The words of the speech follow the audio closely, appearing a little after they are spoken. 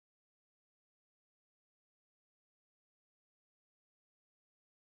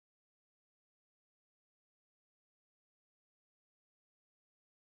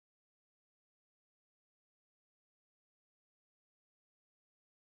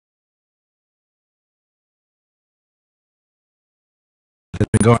that's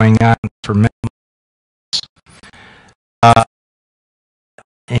been going on for many months.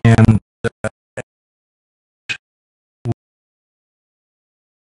 And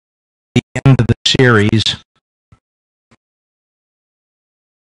the end of the series,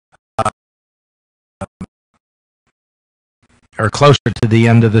 or closer to the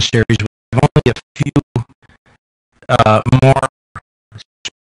end of the series, we have only a few more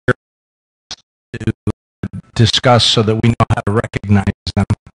to discuss so that we know how to recognize them.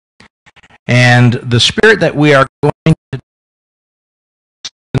 And the spirit that we are going to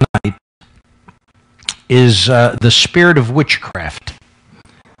tonight is the spirit of witchcraft.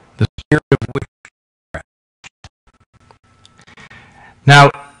 The spirit of witchcraft.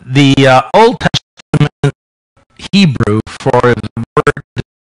 Now, the Old Testament Hebrew for the word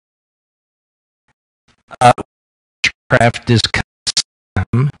witchcraft is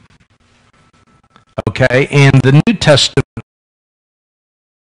kasem. Okay, and the New Testament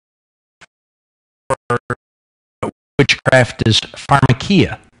for witchcraft is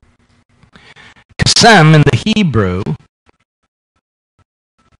pharmakia. Kasem in the Hebrew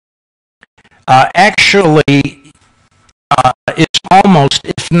actually is almost,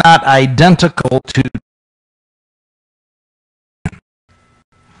 if not identical to,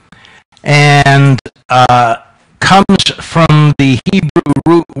 and comes from the Hebrew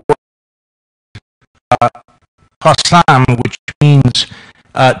root word Hasam, which means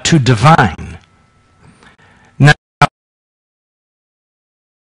to divine. Now,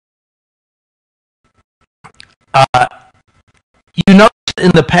 you notice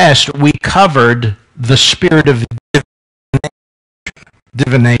in the past we covered the spirit of divination.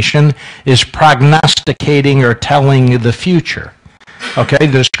 Divination is prognosticating or telling the future. Okay,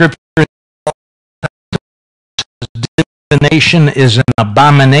 the scripture says divination is an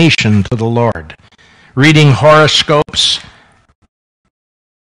abomination to the Lord. Reading horoscopes,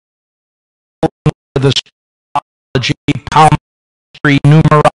 the astrology, palmistry,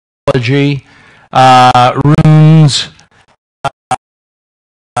 numerology, runes,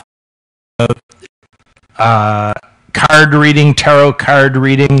 card reading, tarot card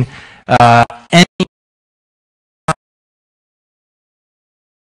reading, any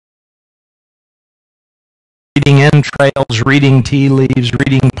reading entrails, reading tea leaves,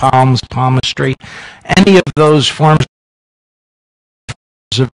 reading palms, palmistry, any of those forms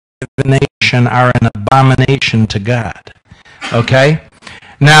of divination are an abomination to God. Okay?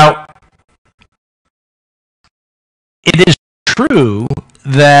 Now, it is true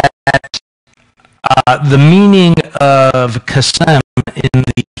that the meaning of kasem in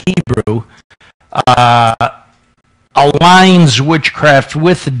the Hebrew aligns witchcraft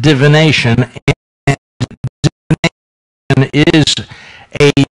with divination, and divination is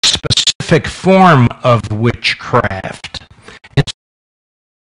a specific form of witchcraft. It's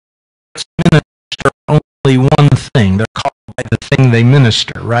minister only one thing. They're called by the thing they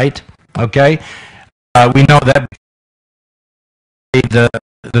minister, right? Okay? We know that the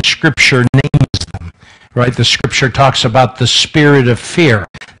scripture names them, right? The scripture talks about the spirit of fear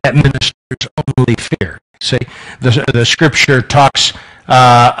that ministers only fear. See, the scripture talks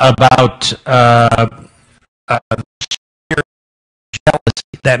about the spirit of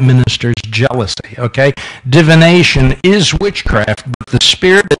jealousy that ministers jealousy. Okay, divination is witchcraft, but the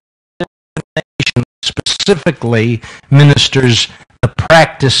spirit of divination specifically ministers the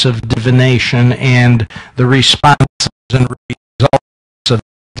practice of divination and the responses and results of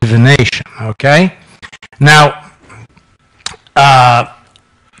divination. Okay, now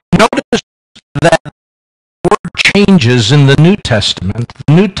notice that word changes in the New Testament.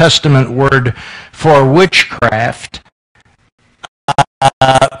 The New Testament word for witchcraft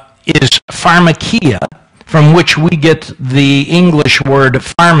is pharmakia, from which we get the English word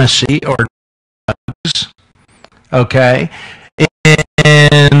pharmacy or drugs. Okay,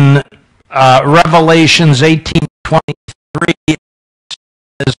 in Revelations 18:23, it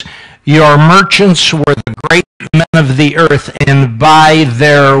says, "Your merchants were the great men of the earth, and by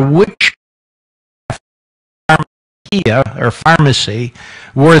their witchcraft, pharmakia or pharmacy,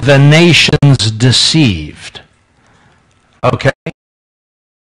 were the nations deceived." Okay.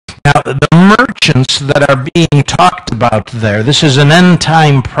 Now, the merchants that are being talked about there, this is an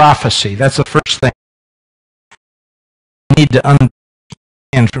end-time prophecy. That's the first thing you need to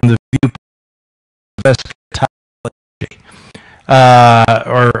understand from the viewpoint of eschatology,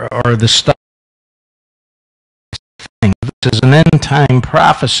 or the stuff. This is an end-time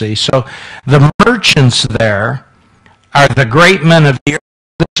prophecy. So the merchants there are the great men of the earth.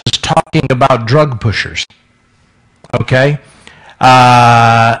 This is talking about drug pushers, okay,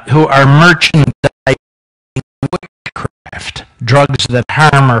 who are merchandising witchcraft, drugs that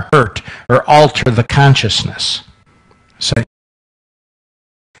harm or hurt or alter the consciousness. See?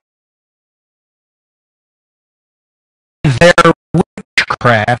 Their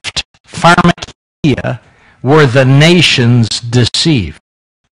witchcraft, pharmakia, were the nations deceived.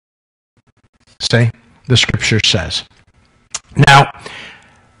 See? The scripture says. Now,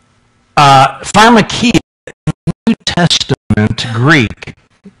 pharmakia in the New Testament Greek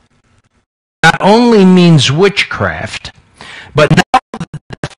not only means witchcraft, but now the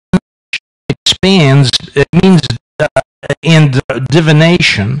definition expands, it means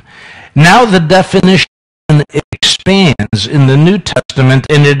divination. Now the definition expands in the New Testament,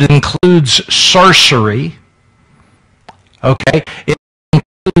 and it includes sorcery. Okay? It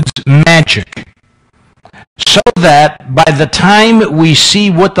includes magic. So that by the time we see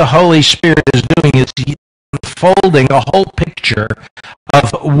what the Holy Spirit is doing, is He's unfolding a whole picture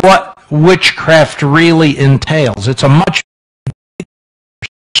of what witchcraft really entails. It's a much bigger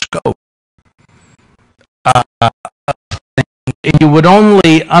scope. And you would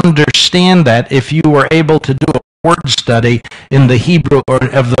only understand that if you were able to do a word study in the Hebrew or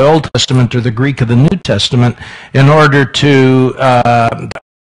of the Old Testament or the Greek of the New Testament in order to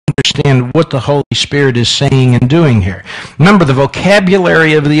understand what the Holy Spirit is saying and doing here. Remember, the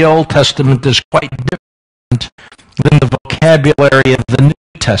vocabulary of the Old Testament is quite different than the vocabulary of the New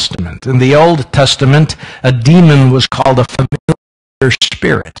Testament. In the Old Testament, a demon was called a familiar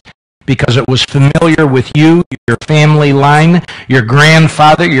spirit because it was familiar with you, your family line, your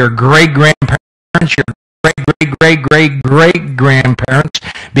grandfather, your great-grandparents, your great-great-great-great-grandparents,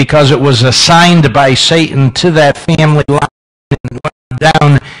 because it was assigned by Satan to that family line and went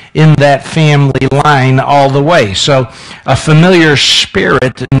down in that family line all the way. So a familiar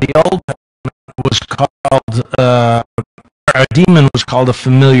spirit in the Old Testament was called, a demon was called a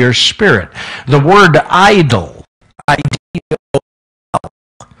familiar spirit. The word idol,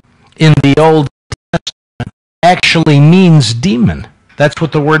 in the Old Testament actually means demon. That's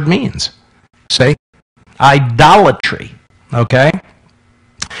what the word means. See? Idolatry. Okay?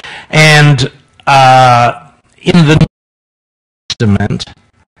 And in the New Testament,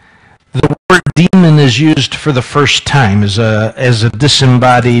 the word demon is used for the first time as a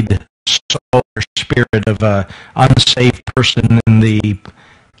disembodied soul or spirit of an unsaved person in the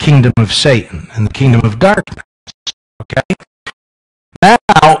kingdom of Satan, in the kingdom of darkness. Okay? Now,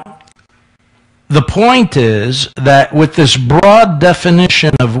 the point is that with this broad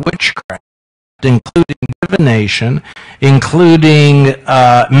definition of witchcraft, including divination, including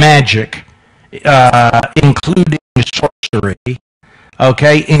magic, including sorcery,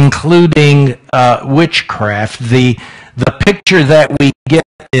 okay, including witchcraft, the picture that we get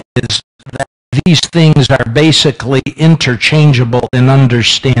is that these things are basically interchangeable in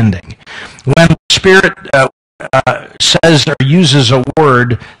understanding. When the Spirit says or uses a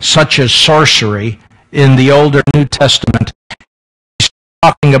word such as sorcery in the Old or New Testament, he's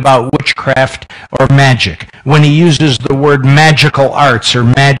talking about witchcraft or magic. When he uses the word magical arts or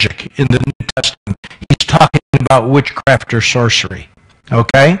magic in the New Testament, he's talking about witchcraft or sorcery.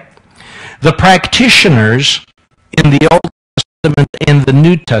 Okay? The practitioners in the Old Testament and the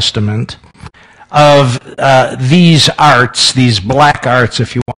New Testament of these arts, these black arts,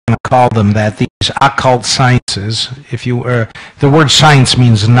 if you want to call them that, these occult sciences, if you the word science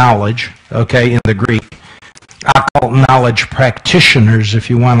means knowledge, okay, in the Greek. Occult knowledge practitioners, if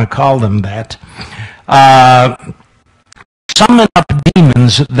you want to call them that, summon up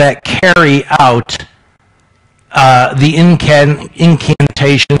demons that carry out the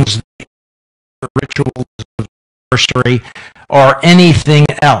incantations, the rituals of sorcery, or anything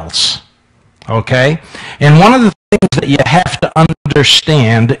else. Okay? And one of the things that you have to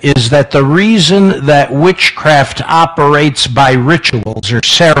understand is that the reason that witchcraft operates by rituals or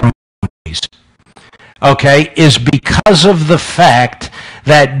ceremonies, okay, is because of the fact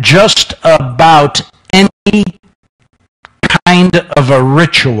that just about any kind of a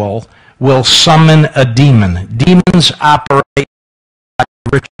ritual will summon a demon. Demons operate by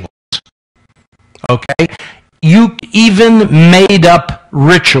rituals. Okay? You even made up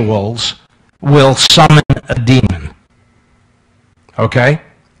rituals will summon a demon. Okay?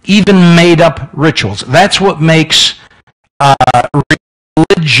 Even made up rituals. That's what makes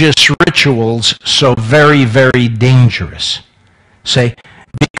religious rituals so very, very dangerous. Say,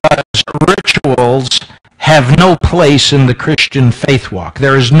 because rituals have no place in the Christian faith walk.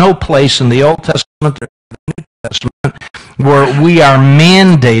 There is no place in the Old Testament or the New Testament where we are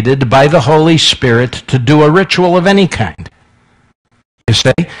mandated by the Holy Spirit to do a ritual of any kind. You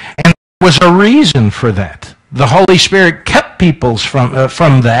see? And there was a reason for that. The Holy Spirit kept people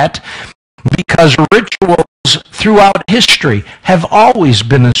from that because rituals throughout history have always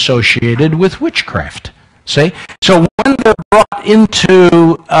been associated with witchcraft. See? So when they're brought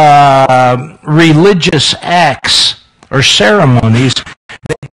into religious acts or ceremonies,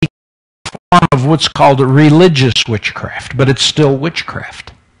 they become a form of what's called religious witchcraft, but it's still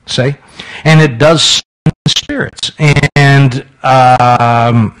witchcraft. See? And it does summon spirits. And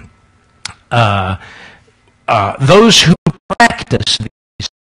those who practice these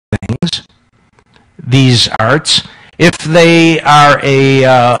things, these arts, if they are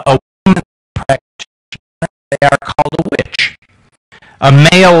a woman practitioner, they are called a witch. A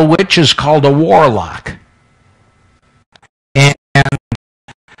male witch is called a warlock. And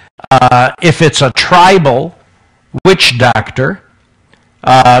if it's a tribal witch doctor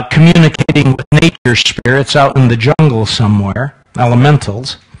communicating with nature spirits out in the jungle somewhere,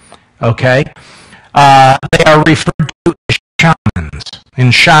 elementals, okay, they are referred to as shamans.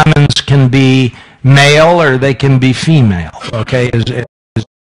 And shamans can be male or they can be female, okay, as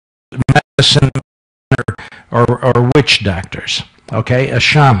medicine or witch doctors, okay, a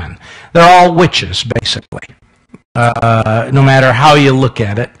shaman. They're all witches, basically. No matter how you look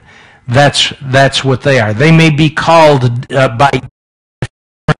at it, that's what they are. They may be called by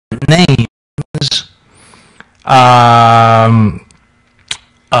different names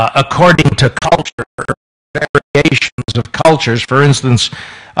according to culture, variations of cultures. For instance,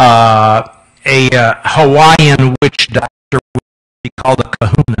 a Hawaiian witch doctor would be called a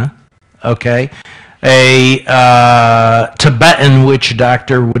kahuna, okay? A Tibetan witch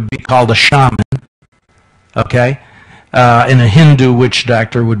doctor would be called a shaman, okay? And a Hindu witch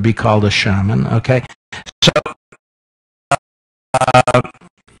doctor would be called a shaman, okay? So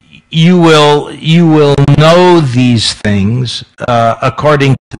you will know these things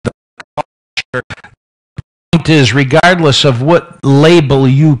according to the culture. The point is, regardless of what label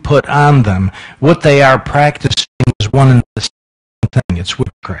you put on them, what they are practicing is one and the same thing. It's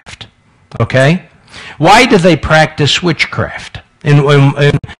witchcraft. Okay? Why do they practice witchcraft? And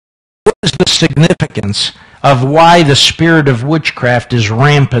what is the significance of why the spirit of witchcraft is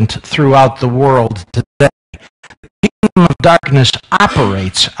rampant throughout the world today? The kingdom of darkness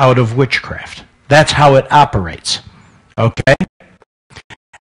operates out of witchcraft. That's how it operates. Okay?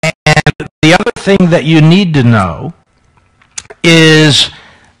 And the other thing that you need to know is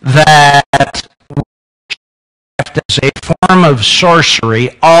that witchcraft as a form of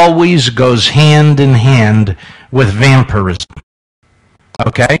sorcery always goes hand in hand with vampirism.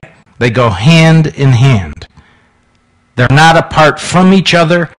 Okay? They go hand in hand. They're not apart from each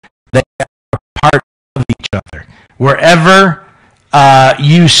other. They are part of each other. Wherever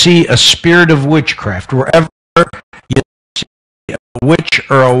you see a spirit of witchcraft, wherever you see a witch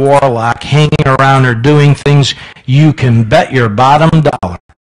or a warlock hanging around or doing things, you can bet your bottom dollar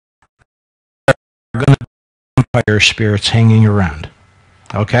there are going to be vampire spirits hanging around.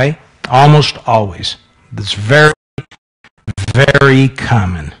 Okay? Almost always. It's very, very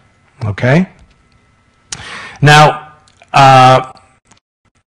common. Okay? Now,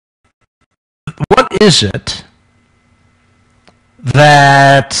 what is it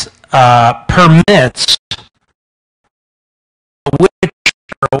that permits a witch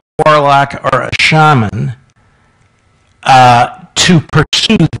or a warlock or a shaman to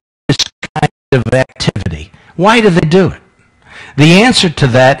pursue this kind of activity? Why do they do it? The answer to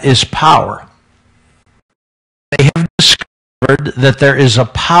that is power. They have discovered that there is a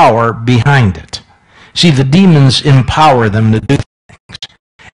power behind it. See, the demons empower them to do things,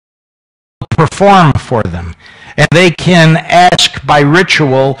 perform for them, and they can ask by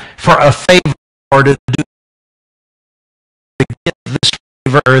ritual for a favor or to get this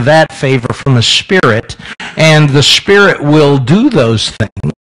favor or that favor from a spirit, and the spirit will do those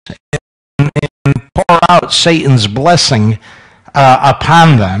things and pour out Satan's blessing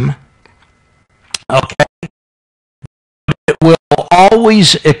upon them. Okay? It will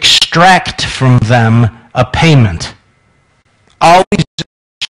always extract from them a payment. Always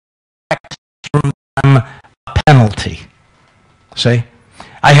extract from them a penalty. See?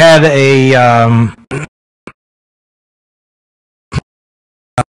 I had an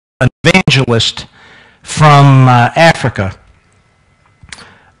evangelist from Africa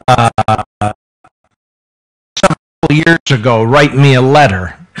several years ago write me a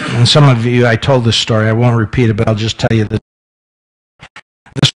letter. And some of you, I told this story, I won't repeat it, but I'll just tell you that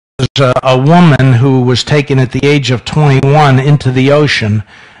this was a woman who was taken at the age of 21 into the ocean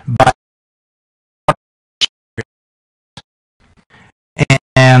by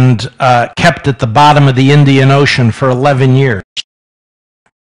and kept at the bottom of the Indian Ocean for 11 years.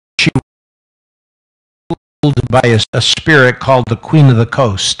 She was ruled by a spirit called the Queen of the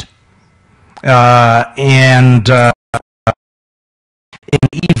Coast. and in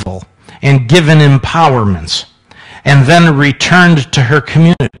evil, and given empowerments, and then returned to her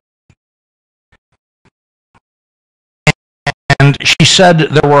community. And she said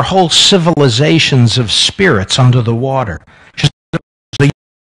there were whole civilizations of spirits under the water. She said there was a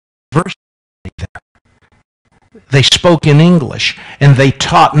university there. They spoke in English, and they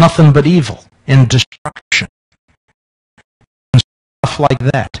taught nothing but evil and destruction and stuff like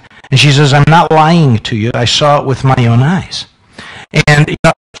that. And she says, I'm not lying to you. I saw it with my own eyes. And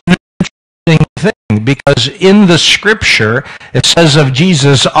it's an interesting thing, because in the scripture, it says of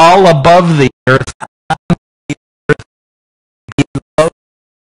Jesus, all above the earth, below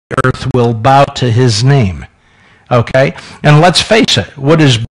the earth will bow to his name. Okay? And let's face it, what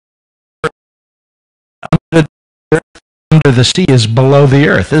is under the sea is below the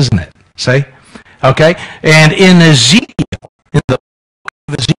earth, isn't it? See? Okay? And in Ezekiel, in the book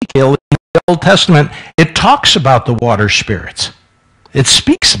of Ezekiel, in the Old Testament, it talks about the water spirits. It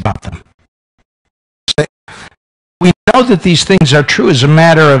speaks about them. See? We know that these things are true as a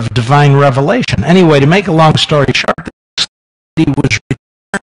matter of divine revelation. Anyway, to make a long story short, this lady was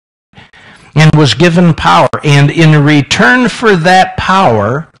returned and was given power. And in return for that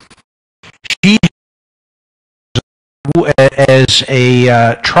power, she, as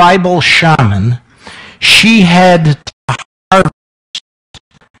a tribal shaman, she had to harvest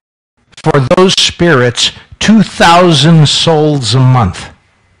for those spirits 2,000 souls a month.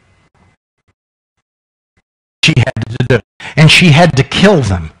 She had to do it. And she had to kill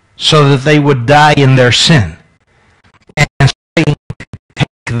them so that they would die in their sin. And take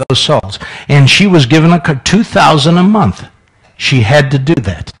those souls. And she was given 2,000 a month. She had to do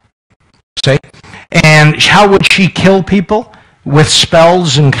that. See? And how would she kill people? With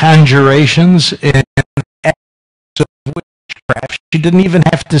spells and conjurations and acts of witchcraft. She didn't even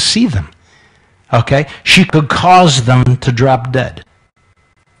have to see them. Okay? She could cause them to drop dead.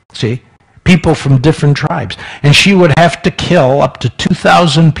 See? People from different tribes. And she would have to kill up to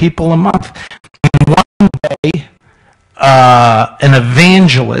 2,000 people a month. And one day, an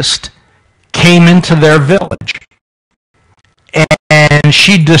evangelist came into their village. And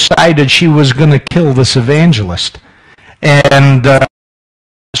she decided she was going to kill this evangelist. And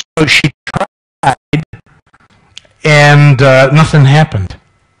so she tried, and nothing happened.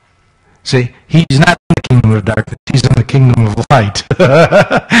 See, he's not in the kingdom of darkness, he's in the kingdom of light.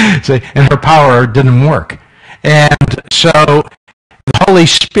 See, and her power didn't work. And so the Holy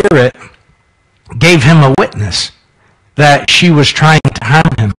Spirit gave him a witness that she was trying to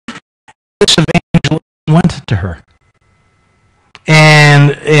harm him. This evangelist went to her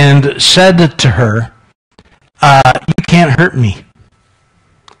and said to her, you can't hurt me.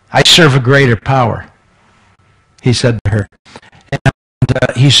 I serve a greater power, he said to her. And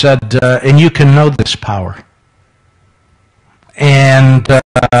he said, and you can know this power. And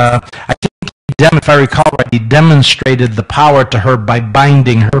I think, if I recall right, he demonstrated the power to her by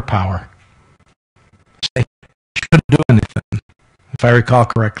binding her power. She couldn't do anything, if I recall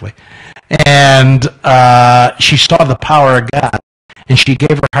correctly. And she saw the power of God, and she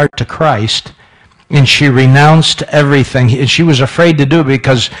gave her heart to Christ, and she renounced everything. And she was afraid to do it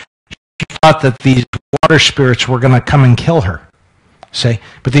because she thought that these water spirits were going to come and kill her. See?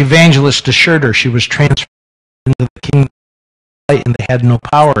 But the evangelist assured her she was transferred into the kingdom of light and they had no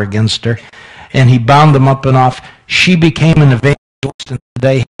power against her. And he bound them up and off. She became an evangelist and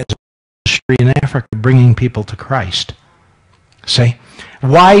today has a ministry in Africa bringing people to Christ. See?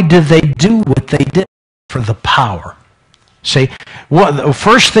 Why did they do what they did? For the power. See? The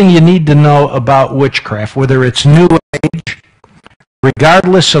first thing you need to know about witchcraft, whether it's New Age,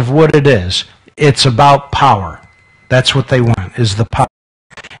 regardless of what it is, it's about power. That's what they want, is the power.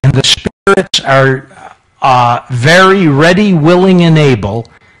 And the spirits are very ready, willing, and able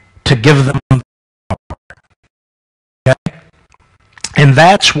to give them power. Okay? And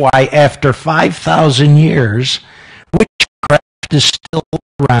that's why after 5,000 years, witchcraft is still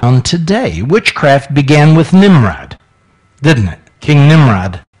around today. Witchcraft began with Nimrod, didn't it? King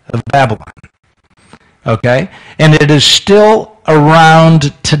Nimrod of Babylon. Okay? And it is still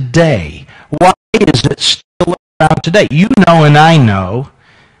around today. Why is it still around today? You know and I know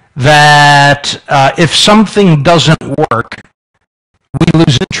that if something doesn't work, we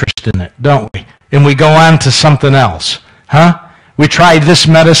lose interest in it, don't we? And we go on to something else. Huh? We try this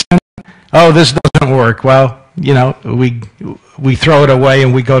medicine. Oh, this doesn't work. Well, you know, we throw it away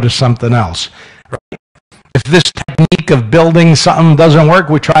and we go to something else. Right? If this technique of building something doesn't work,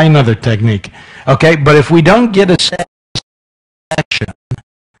 we try another technique. Okay? But if we don't get a satisfaction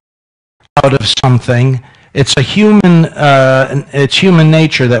out of something, It's human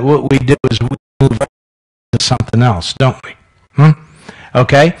nature that what we do is we move on to something else, don't we?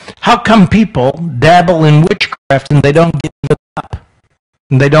 Okay? How come people dabble in witchcraft and they don't give it up?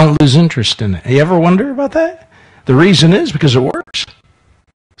 And they don't lose interest in it? You ever wonder about that? The reason is because it works.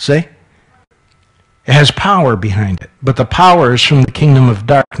 See? It has power behind it. But the power is from the kingdom of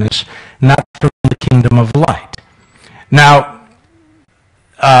darkness, not from the kingdom of light. Now,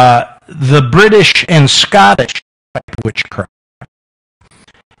 the British and Scottish witchcraft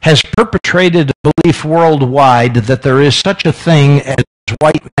has perpetrated a belief worldwide that there is such a thing as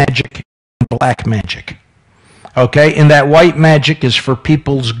white magic and black magic. Okay? And that white magic is for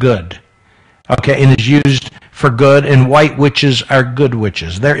people's good. Okay? And is used for good, and white witches are good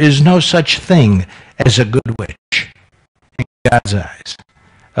witches. There is no such thing as a good witch in God's eyes.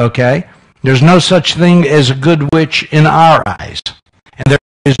 Okay? There's no such thing as a good witch in our eyes. And there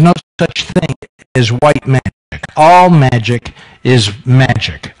is no such thing as white magic. All magic is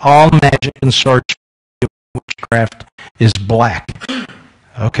magic. All magic and sorcery, witchcraft is black.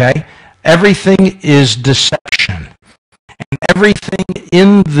 Okay? Everything is deception. And everything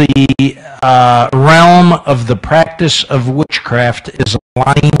in the realm of the practice of witchcraft is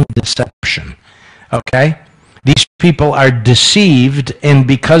lying deception. Okay? These people are deceived, and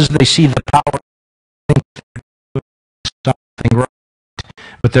because they see the power, they think they're doing something right.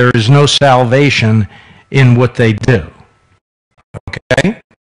 But there is no salvation in what they do. Okay?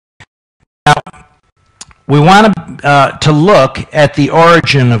 Now, we want to look at the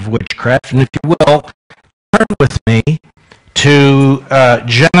origin of witchcraft, and if you will, turn with me to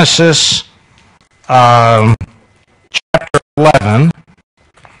Genesis chapter 11.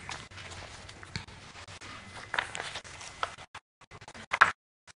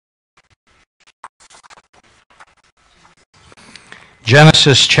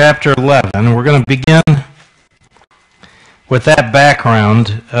 Genesis chapter 11. We're going to begin with that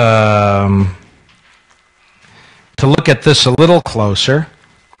background to look at this a little closer.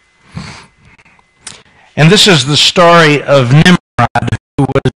 And this is the story of Nimrod, who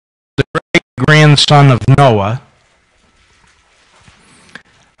was the great-grandson of Noah.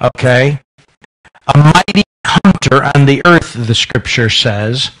 Okay? A mighty hunter on the earth, the scripture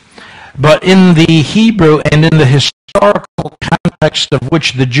says. But in the Hebrew and in the historical context of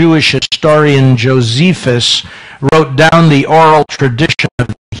which the Jewish historian Josephus wrote down the oral tradition of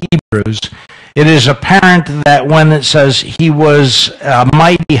the Hebrews, it is apparent that when it says he was a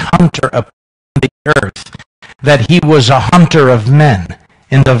mighty hunter upon the earth, that he was a hunter of men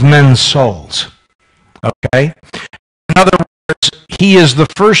and of men's souls. Okay? In other words, he is the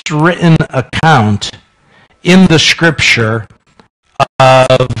first written account in the scripture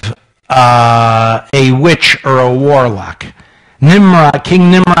of a witch or a warlock. Nimrod, King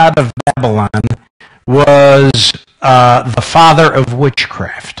Nimrod of Babylon, was the father of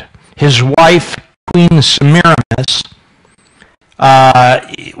witchcraft. His wife, Queen Semiramis,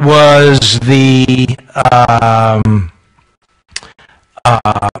 was the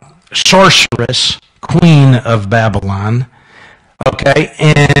sorceress, queen of Babylon. Okay,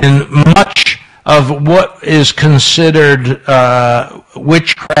 and much of what is considered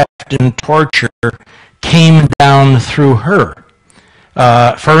witchcraft and torture came down through her.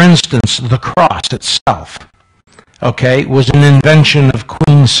 For instance, the cross itself, okay, was an invention of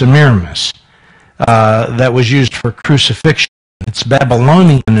Queen Semiramis that was used for crucifixion. It's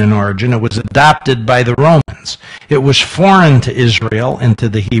Babylonian in origin. It was adopted by the Romans. It was foreign to Israel and to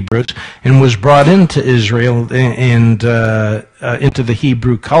the Hebrews, and was brought into Israel and into the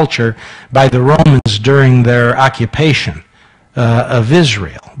Hebrew culture by the Romans during their occupation of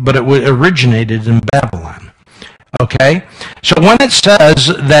Israel. But it originated in Babylon. Okay? So when it says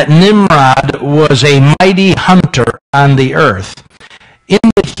that Nimrod was a mighty hunter on the earth, in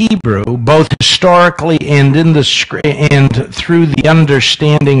the Hebrew, both historically and in the and through the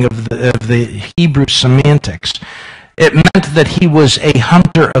understanding of the Hebrew semantics, it meant that he was a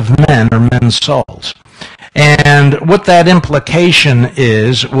hunter of men or men's souls. And what that implication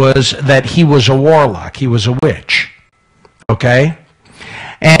was that he was a warlock, he was a witch. Okay?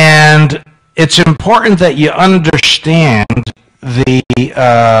 And it's important that you understand the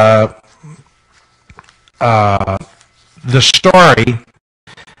story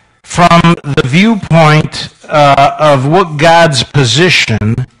from the viewpoint of what God's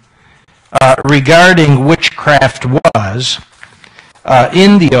position regarding witchcraft was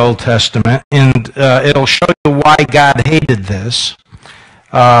in the Old Testament, and it'll show you why God hated this.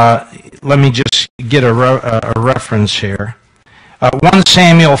 Let me just get a reference here. 1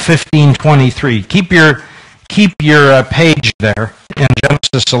 Samuel 15:23. Keep your page there in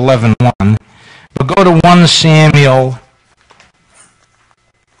Genesis 11:1. But go to 1 Samuel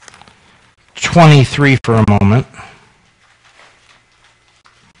 23 for a moment.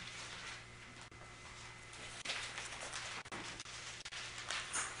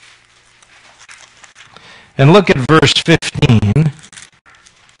 And look at verse 15.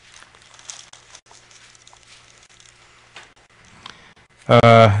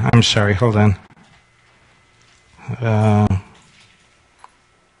 I'm sorry, hold on.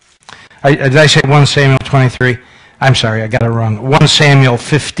 Did I say 1 Samuel 23? I'm sorry, I got it wrong. 1 Samuel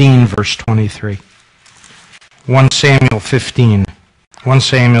 15, verse 23. 1 Samuel 15. 1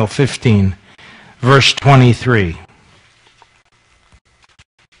 Samuel 15, verse 23.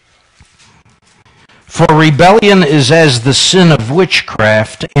 For rebellion is as the sin of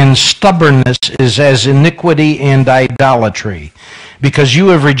witchcraft, and stubbornness is as iniquity and idolatry. Because you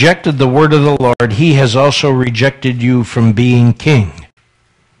have rejected the word of the Lord, he has also rejected you from being king.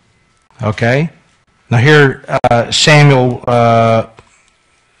 Okay? Now here, Samuel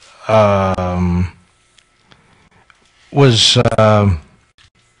was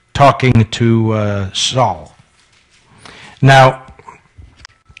talking to Saul. Now,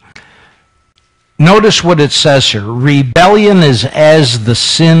 notice what it says here. Rebellion is as the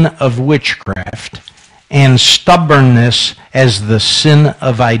sin of witchcraft, and stubbornness as the sin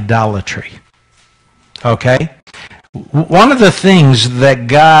of idolatry. Okay? One of the things that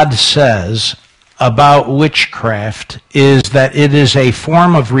God says about witchcraft is that it is a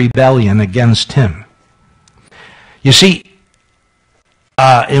form of rebellion against him. You see,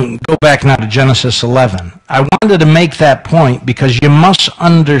 go back now to Genesis 11. I wanted to make that point because you must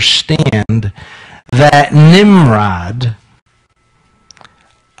understand that Nimrod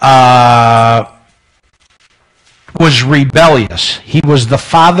was rebellious. He was the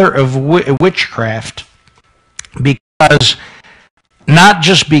father of witchcraft because, not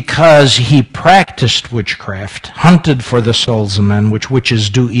just because he practiced witchcraft, hunted for the souls of men, which witches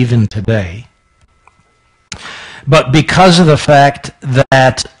do even today, but because of the fact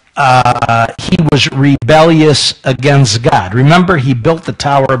that he was rebellious against God. Remember, he built the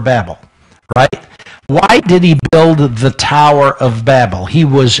Tower of Babel, right? Why did he build the Tower of Babel? He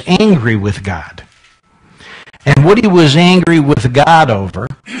was angry with God. And what he was angry with God over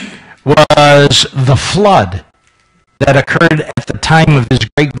was the flood that occurred at the time of his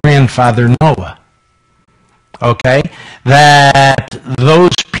great-grandfather Noah. Okay? That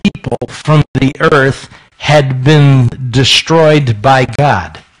those people from the earth had been destroyed by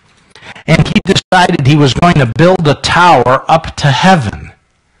God. And he decided he was going to build a tower up to heaven.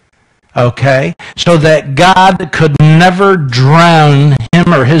 Okay? So that God could never drown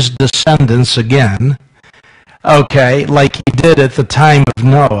him or his descendants again. Okay, like he did at the time of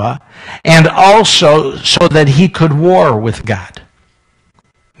Noah, and also so that he could war with God.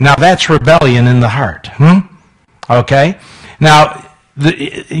 Now that's rebellion in the heart. Okay? Now,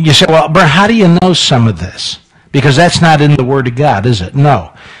 you say, well, Bert, how do you know some of this? Because that's not in the Word of God, is it?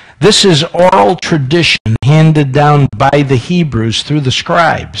 No. This is oral tradition handed down by the Hebrews through the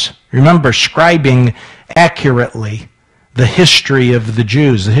scribes. Remember, scribing accurately the history of the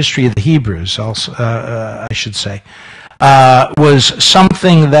Jews, the history of the Hebrews, also, I should say, was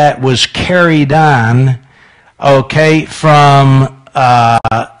something that was carried on, okay, from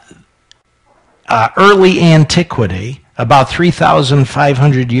early antiquity, about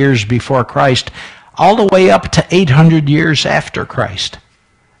 3,500 years before Christ, all the way up to 800 years after Christ.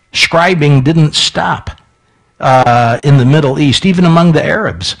 Scribing didn't stop in the Middle East, even among the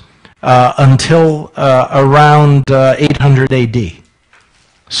Arabs, until around 800 AD.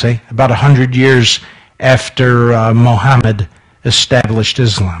 See, about 100 years after Muhammad established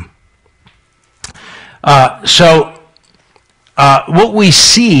Islam. So what we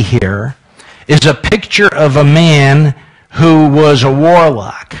see here is a picture of a man who was a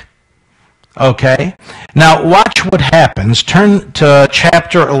warlock. Okay? Now watch what happens. Turn to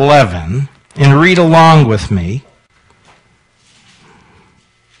chapter 11 and read along with me.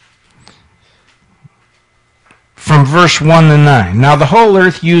 From verse 1 to 9. Now the whole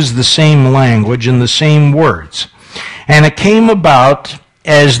earth used the same language and the same words. And it came about,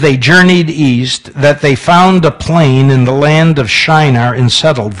 as they journeyed east, that they found a plain in the land of Shinar and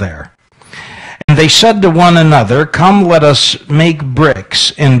settled there. And they said to one another, come, let us make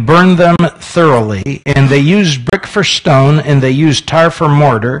bricks and burn them thoroughly. And they used brick for stone, and they used tar for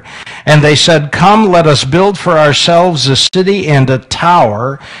mortar. And they said, come, let us build for ourselves a city and a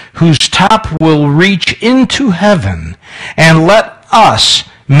tower, whose top will reach into heaven. And let us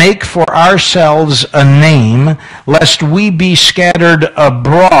make for ourselves a name, lest we be scattered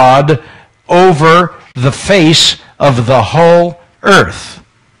abroad over the face of the whole earth.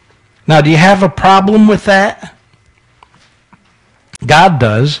 Now, do you have a problem with that? God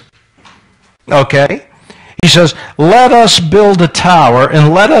does. Okay? He says, let us build a tower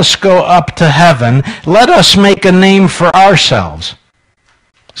and let us go up to heaven. Let us make a name for ourselves.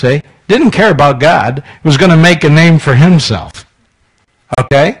 See? Didn't care about God. He was going to make a name for himself.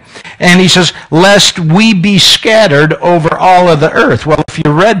 Okay? And he says, lest we be scattered over all of the earth. Well, if you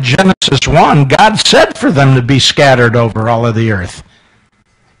read Genesis 1, God said for them to be scattered over all of the earth.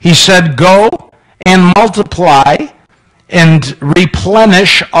 He said, go and multiply and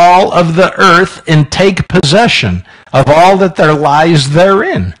replenish all of the earth and take possession of all that there lies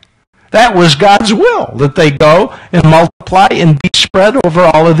therein. That was God's will, that they go and multiply and be spread over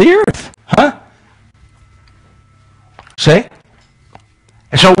all of the earth. Huh? See?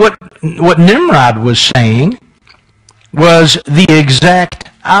 So what Nimrod was saying was the exact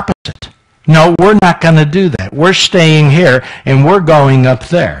opposite. No, we're not going to do that. We're staying here and we're going up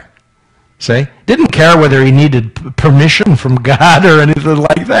there. See? Didn't care whether he needed permission from God or anything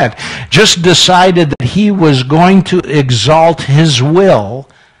like that. Just decided that he was going to exalt his will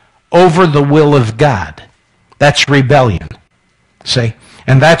over the will of God. That's rebellion. See?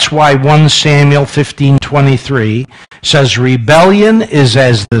 And that's why 1 Samuel 15:23 says, rebellion is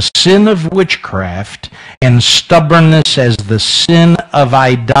as the sin of witchcraft, and stubbornness as the sin of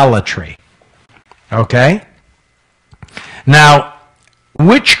idolatry. Okay? Now,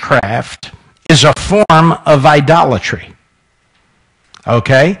 witchcraft is a form of idolatry.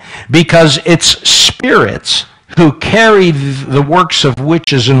 Okay? Because it's spirits who carry the works of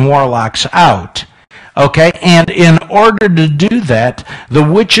witches and warlocks out. Okay? And in order to do that, the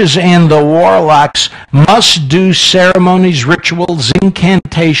witches and the warlocks must do ceremonies, rituals,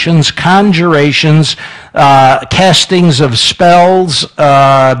 incantations, conjurations, castings of spells,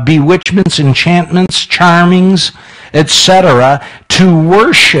 bewitchments, enchantments, charmings, etc., to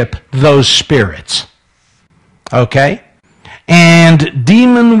worship those spirits. Okay? And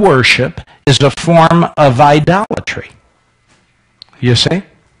demon worship is a form of idolatry. You see?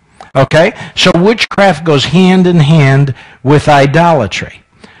 Okay? So witchcraft goes hand in hand with idolatry.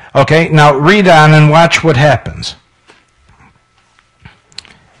 Okay? Now read on and watch what happens.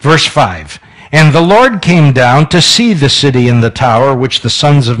 Verse 5. And the Lord came down to see the city and the tower which the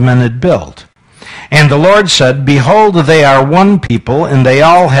sons of men had built. And the Lord said, behold, they are one people, and they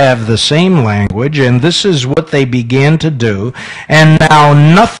all have the same language, and this is what they began to do. And now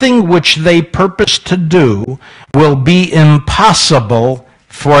nothing which they purpose to do will be impossible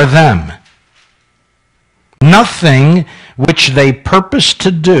for them. Nothing which they purpose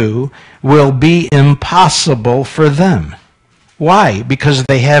to do will be impossible for them. Why? Because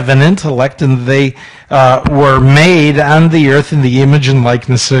they have an intellect and they were made on the earth in the image and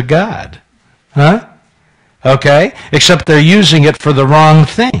likeness of God. Huh? Okay? Except they're using it for the wrong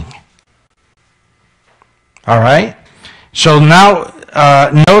thing. All right? So now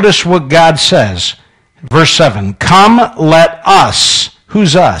notice what God says. Verse 7. Come, let us.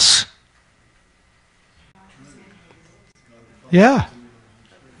 Who's us? Yeah.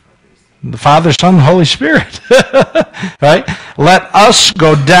 The Father, Son, and Holy Spirit. Right? Let us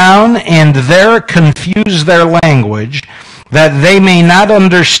go down and there confuse their language, that they may not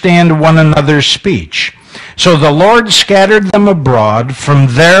understand one another's speech. So the Lord scattered them abroad from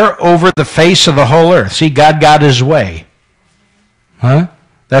there over the face of the whole earth. See, God got his way. Huh?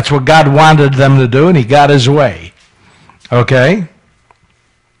 That's what God wanted them to do, and he got his way. Okay?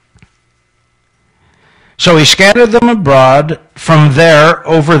 So he scattered them abroad from there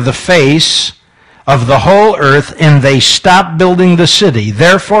over the face of the whole earth, and they stopped building the city.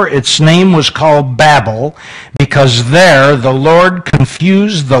 Therefore its name was called Babel, because there the Lord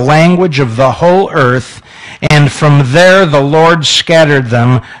confused the language of the whole earth, and from there the Lord scattered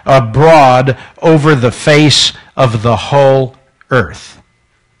them abroad over the face of the whole earth.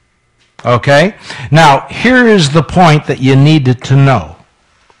 Okay? Now, here is the point that you needed to know.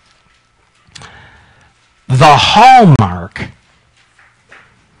 The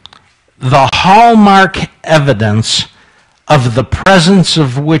hallmark evidence of the presence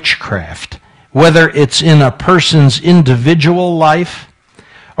of witchcraft, whether it's in a person's individual life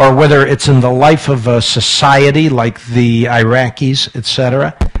or whether it's in the life of a society like the Iraqis,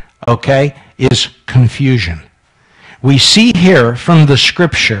 etc., okay, is confusion. We see here from the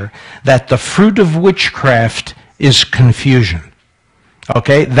scripture that the fruit of witchcraft is confusion.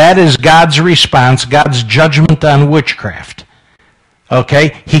 Okay, that is God's response, God's judgment on witchcraft.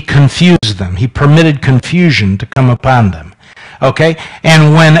 Okay, he confused them. He permitted confusion to come upon them. Okay,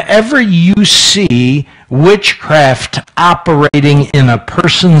 and whenever you see witchcraft operating in a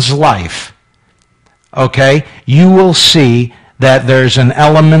person's life, okay, you will see that there's an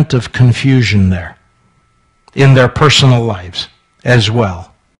element of confusion there in their personal lives as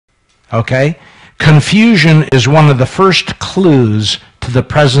well. Okay? Confusion is one of the first clues to the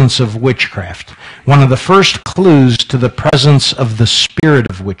presence of witchcraft. One of the first clues to the presence of the spirit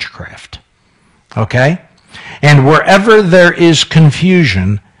of witchcraft. Okay? And wherever there is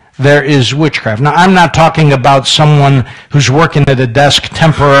confusion, there is witchcraft. Now, I'm not talking about someone who's working at a desk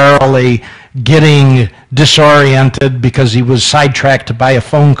temporarily getting disoriented because he was sidetracked by a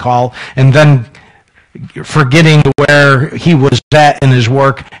phone call and then forgetting where he was at in his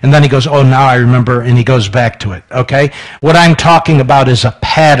work, and then he goes, oh, now I remember, and he goes back to it, okay? What I'm talking about is a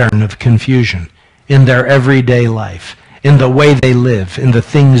pattern of confusion in their everyday life, in the way they live, in the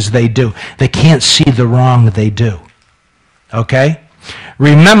things they do. They can't see the wrong they do, okay?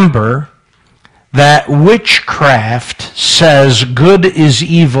 Remember that witchcraft says good is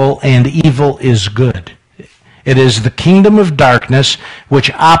evil and evil is good. It is the kingdom of darkness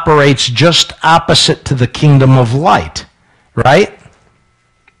which operates just opposite to the kingdom of light, right?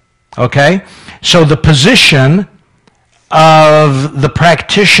 Okay? So the position of the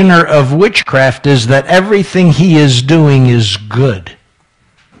practitioner of witchcraft is that everything he is doing is good.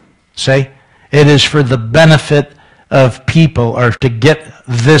 See? It is for the benefit of people, or to get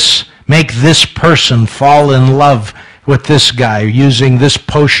this, make this person fall in love with this guy using this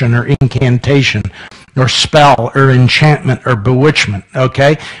potion or incantation or spell or enchantment or bewitchment,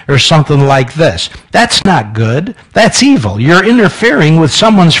 okay? Or something like this. That's not good. That's evil. You're interfering with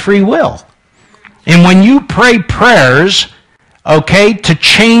someone's free will. And when you pray prayers, okay, to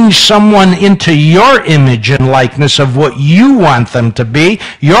change someone into your image and likeness of what you want them to be,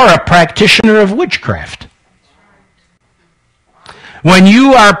 you're a practitioner of witchcraft. When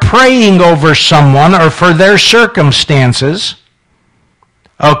you are praying over someone or for their circumstances,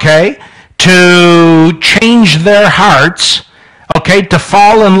 okay, to change their hearts, okay, to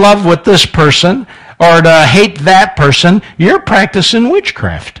fall in love with this person or to hate that person, you're practicing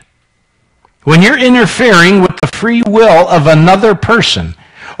witchcraft. When you're interfering with the free will of another person,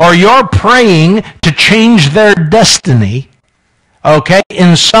 or you're praying to change their destiny, okay,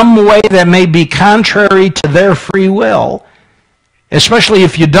 in some way that may be contrary to their free will, especially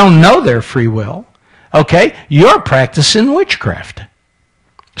if you don't know their free will, okay, you're practicing witchcraft.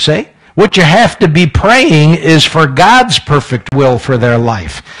 See? What you have to be praying is for God's perfect will for their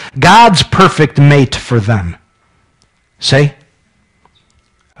life. God's perfect mate for them. See?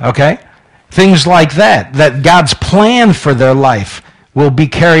 Okay? Things like that. That God's plan for their life will be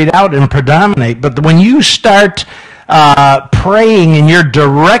carried out and predominate. But when you start praying and you're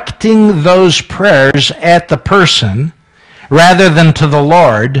directing those prayers at the person rather than to the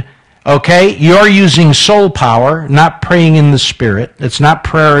Lord, okay, you're using soul power, not praying in the Spirit. It's not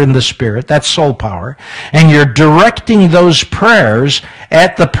prayer in the Spirit. That's soul power. And you're directing those prayers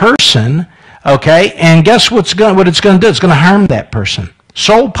at the person, okay, and guess what it's going to do? It's going to harm that person.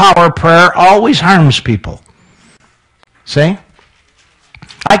 Soul power prayer always harms people. See?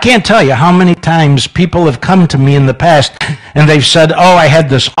 I can't tell you how many times people have come to me in the past and they've said, oh, I had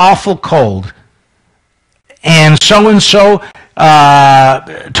this awful cold, and so-and-so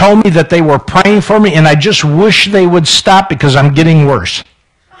told me that they were praying for me, and I just wish they would stop because I'm getting worse.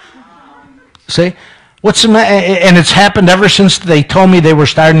 See? What's the matter? And it's happened ever since they told me they were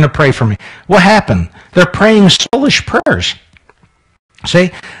starting to pray for me. What happened? They're praying soulish prayers.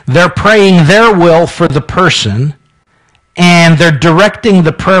 See? They're praying their will for the person, and they're directing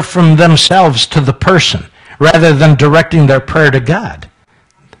the prayer from themselves to the person rather than directing their prayer to God.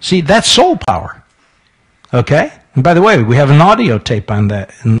 See, that's soul power. Okay? And by the way, we have an audio tape on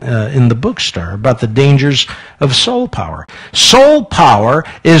that in the bookstore about the dangers of soul power. Soul power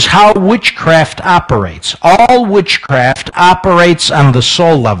is how witchcraft operates. All witchcraft operates on the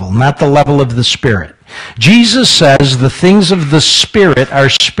soul level, not the level of the spirit. Jesus says the things of the spirit are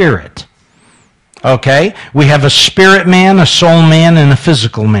spirit. Okay? We have a spirit man, a soul man, and a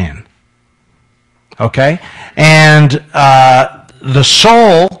physical man. Okay? And the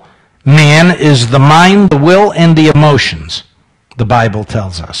soul man is the mind, the will, and the emotions, the Bible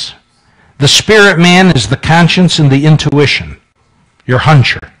tells us. The spirit man is the conscience and the intuition, your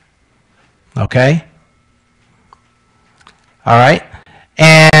huncher. Okay? All right?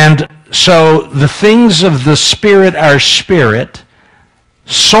 And so the things of the spirit are spirit.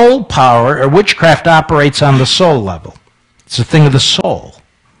 Soul power, or witchcraft, operates on the soul level. It's a thing of the soul.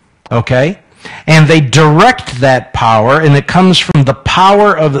 Okay? And they direct that power, and it comes from the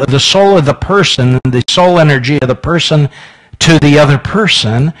power of the soul of the person, the soul energy of the person to the other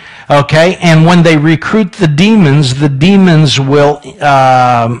person, okay? And when they recruit the demons will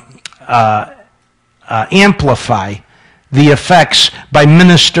amplify the effects by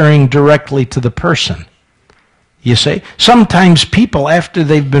ministering directly to the person. You see? Sometimes people, after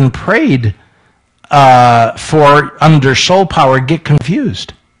they've been prayed for under soul power, get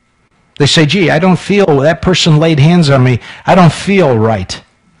confused. They say, gee, I don't feel, that person laid hands on me. I don't feel right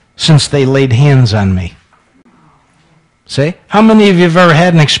since they laid hands on me. See? How many of you have ever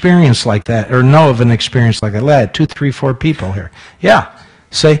had an experience like that, or know of an experience like that? I had 2, 3, 4 people here. Yeah.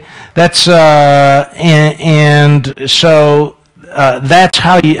 See? That's, so that's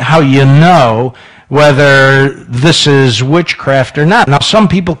how you know whether this is witchcraft or not. Now, some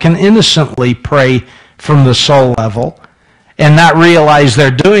people can innocently pray from the soul level and not realize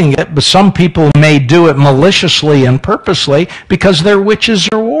they're doing it, but some people may do it maliciously and purposely because they're witches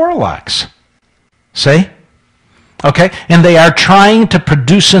or warlocks. See? Okay? And they are trying to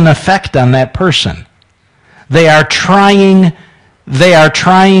produce an effect on that person. They are trying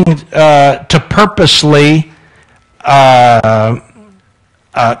to purposely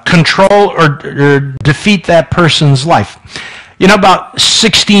control or defeat that person's life. You know, about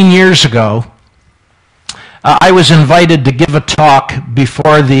 16 years ago, I was invited to give a talk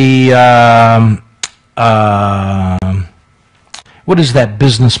before the, what is that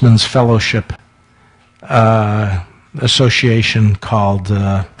businessman's fellowship association called?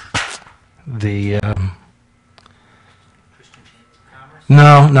 No,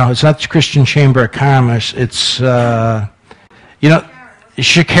 it's not the Christian Chamber of Commerce. It's,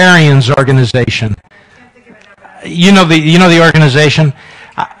 Shakarian's organization. You know the organization.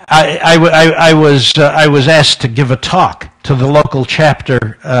 I was asked to give a talk to the local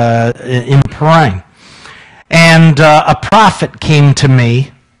chapter in Perrine, and a prophet came to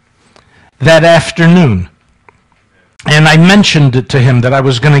me that afternoon, and I mentioned it to him that I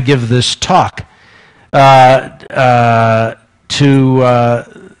was going to give this talk to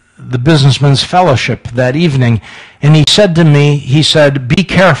the Businessman's Fellowship that evening, and he said to me, he said, be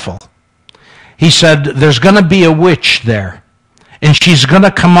careful. He said, there's going to be a witch there, and she's going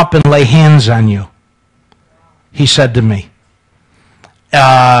to come up and lay hands on you. He said to me.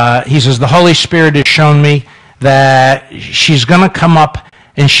 He says, the Holy Spirit has shown me that she's going to come up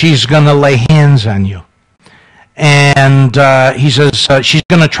and she's going to lay hands on you. And he says, she's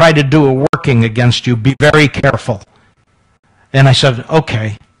going to try to do a working against you. Be very careful. And I said,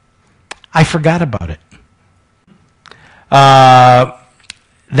 okay. I forgot about it.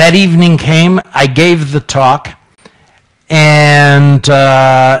 That evening came, I gave the talk, and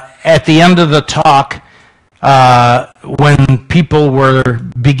at the end of the talk, when people were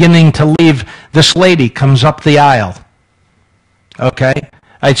beginning to leave, this lady comes up the aisle. Okay?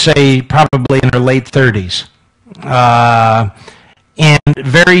 I'd say probably in her late 30s. And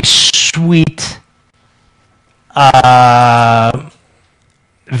very sweet,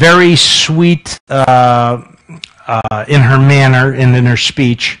 in her manner and in her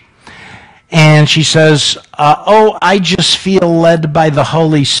speech. And she says, I just feel led by the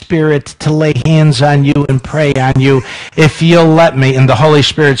Holy Spirit to lay hands on you and pray on you if you'll let me. And the Holy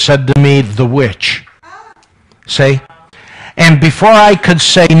Spirit said to me, the witch. See? And before I could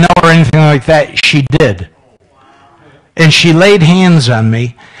say no or anything like that, she did. And she laid hands on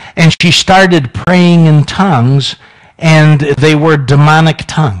me, and she started praying in tongues, and they were demonic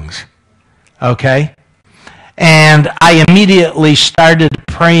tongues. Okay? And I immediately started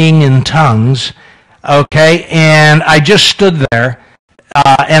praying in tongues, okay? And I just stood there,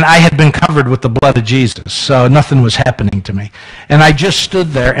 and I had been covered with the blood of Jesus, so nothing was happening to me. And I just stood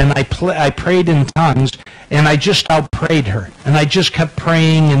there, and I prayed in tongues, and I just outprayed her. And I just kept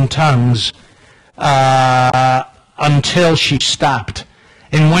praying in tongues until she stopped.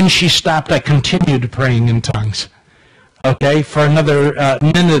 And when she stopped, I continued praying in tongues, okay, for another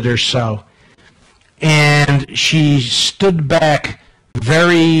minute or so. And she stood back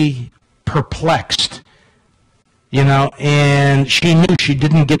very perplexed, and she knew she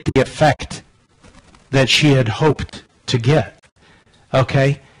didn't get the effect that she had hoped to get,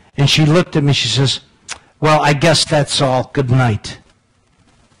 okay? And she looked at me, she says, well, I guess that's all, good night.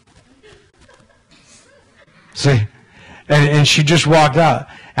 See? And she just walked out.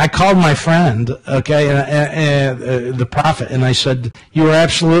 I called my friend, okay, and the prophet, and I said, you were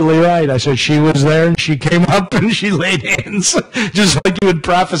absolutely right. I said, she was there, and she came up, and she laid hands, just like you had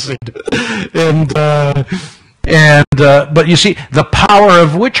prophesied. But you see, the power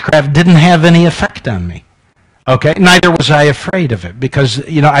of witchcraft didn't have any effect on me, okay? Neither was I afraid of it, because,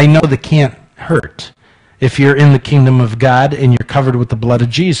 I know that can't hurt if you're in the kingdom of God and you're covered with the blood of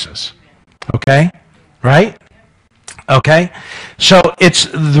Jesus, okay? Right? Okay? So it's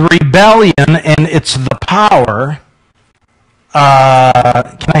the rebellion and it's the power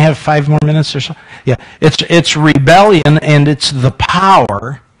can I have 5 more minutes or so? Yeah, it's rebellion, and it's the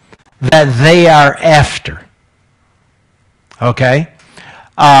power that they are after. Okay?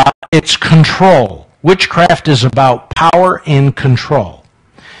 It's control. Witchcraft is about power and control.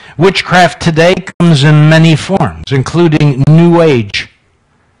 Witchcraft today comes in many forms, including New Age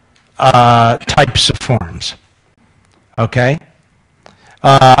types of forms. Okay?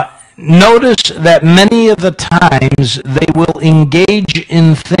 Notice that many of the times they will engage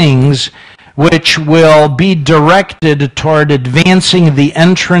in things which will be directed toward advancing the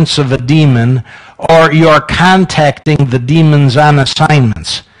entrance of a demon, or you're contacting the demons on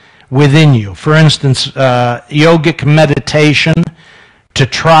assignments within you. For instance, yogic meditation to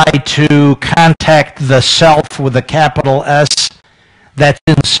try to contact the self with a capital S that's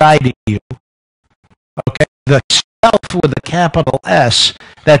inside of you. Okay, the self with a capital S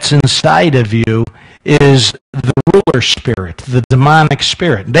that's inside of you is the ruler spirit, the demonic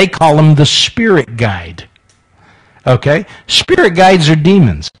spirit. They call them the spirit guide. Okay? Spirit guides are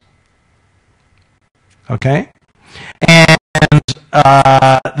demons. Okay? And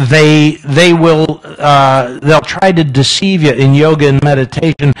they'll try to deceive you in yoga and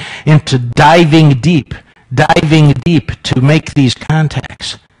meditation into diving deep to make these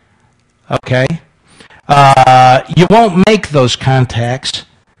contacts. Okay? You won't make those contacts.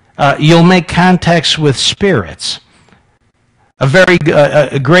 You'll make contacts with spirits.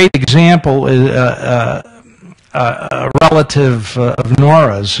 A great example is a relative of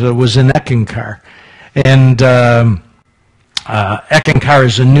Nora's was in Ekankar. And Ekankar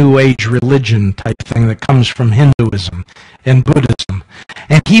is a New Age religion type thing that comes from Hinduism and Buddhism.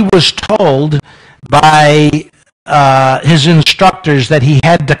 And he was told by his instructors that he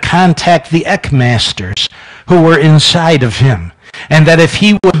had to contact the Ek masters who were inside of him, and that if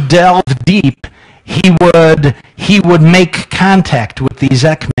he would delve deep, he would make contact with these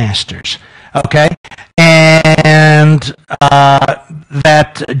Ek masters. Okay, and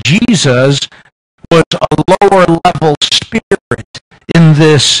that Jesus was a lower level spirit in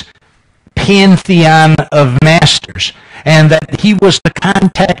this pantheon of masters, and that he was to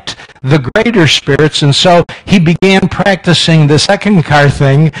contact the greater spirits. And so he began practicing the second car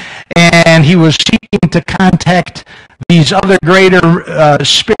thing, and he was seeking to contact these other greater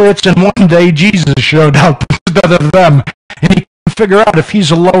spirits, and one day Jesus showed up instead of them. And he couldn't figure out, if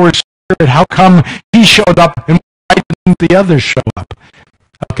he's a lower spirit, how come he showed up and why didn't the others show up?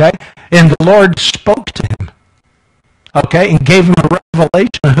 Okay? And the Lord spoke to him. Okay? And gave him a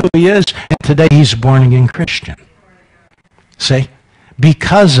revelation of who he is, and today he's a born-again Christian. See?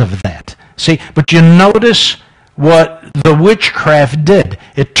 Because of that. See? But you notice what the witchcraft did.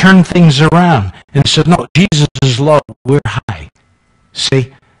 It turned things around and said, no, Jesus is low, we're high.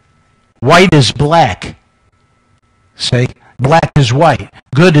 See? White is black. See? Black is white.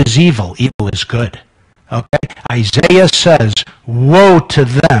 Good is evil. Evil is good. Okay? Isaiah says, woe to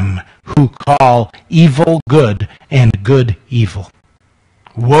them who call evil good and good evil.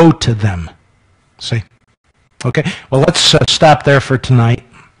 Woe to them. See? Okay? Well, let's stop there for tonight.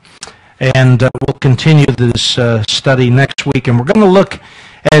 And we'll continue this study next week. And we're going to look,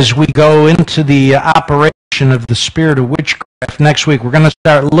 as we go into the operation of the spirit of witchcraft next week, we're going to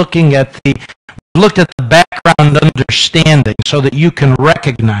start looking at the background understanding so that you can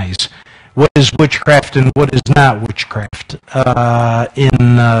recognize what is witchcraft and what is not witchcraft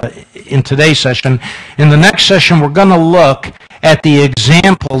in today's session. In the next session, we're going to look at the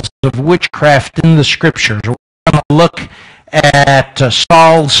examples of witchcraft in the Scriptures. We're going to look at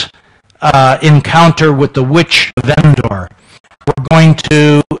Saul's encounter with the witch of Endor. We're going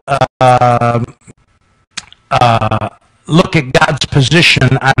to look at God's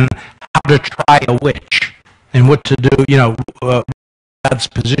position on how to try a witch and what to do, God's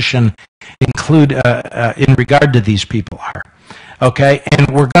position in regard to these people are. Okay?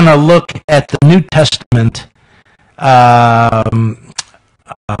 And we're going to look at the New Testament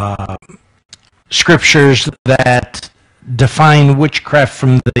scriptures that define witchcraft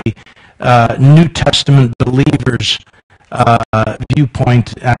from the New Testament believers'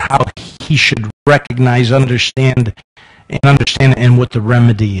 viewpoint, and how he should recognize, understand, and what the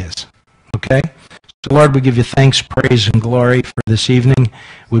remedy is. Okay? So, Lord, we give you thanks, praise, and glory for this evening.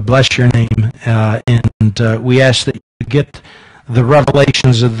 We bless your name, and we ask that you get the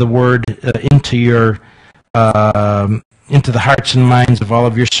revelations of the Word into the hearts and minds of all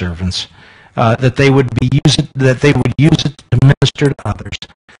of your servants, that they would use it to minister to others,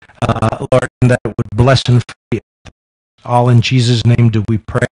 Lord, and that it would bless and free. All in Jesus' name do we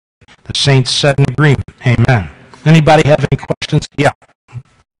pray. The saints said in agreement. Amen. Anybody have any questions? Yeah.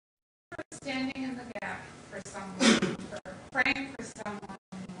 Standing in the gap for someone, for praying for someone,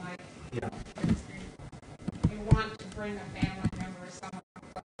 like Yeah. you want to bring a family member or someone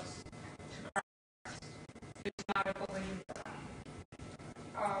close to Christ who's not a believer,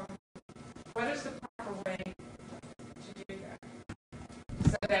 what is the proper way to do that?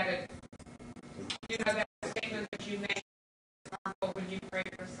 So that it, that statement that you made is harmful when you pray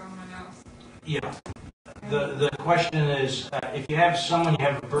for someone else. Yeah. The question is, if you have someone you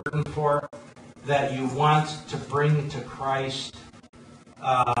have a burden for that you want to bring to Christ,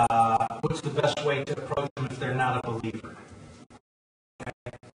 what's the best way to approach them if they're not a believer?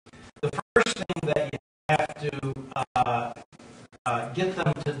 Okay. The first thing that you have to get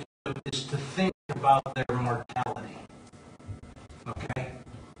them to do is to think about their mortality. Okay?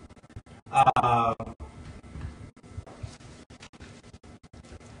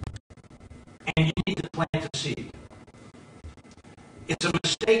 And you need to plant a seed. It's a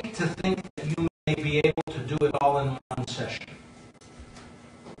mistake to think that you may be able to do it all in one session.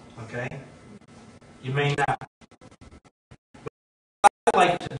 Okay? You may not. What I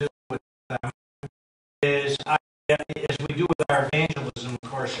like to do with them is, as we do with our evangelism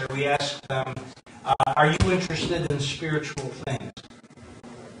course here, we ask them, are you interested in spiritual things?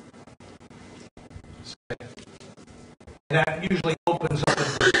 That usually opens up a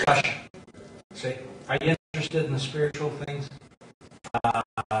discussion. Say, are you interested in the spiritual things? That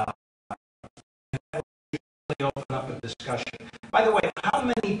will usually open up a discussion. By the way, how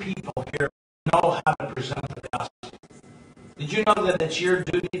many people here know how to present the gospel? Did you know that it's your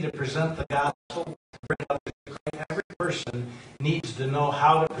duty to present the gospel, to bring others to Christ? Every person needs to know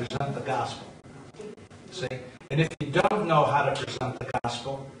how to present the gospel. See? And if you don't know how to present the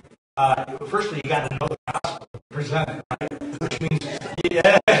gospel, firstly, you got to know the gospel to present it, right? Which means you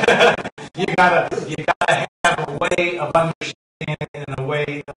gotta have a way of understanding and a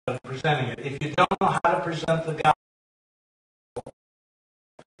way of presenting it. If you don't know how to present the gospel,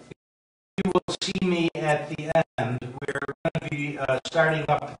 you will see me at the end. We're going to be starting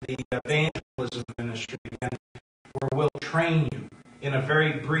up the evangelism ministry again, where we'll train you in a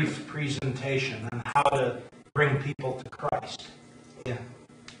very brief presentation on how to bring people to Christ. Yeah.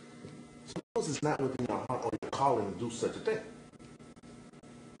 Suppose it's not within your heart or your calling to do such a thing.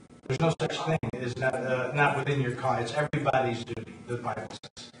 There's no such thing as not within your call. It's everybody's duty, the Bible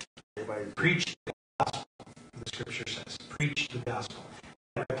says. Preach the gospel, the Scripture says. Preach the gospel.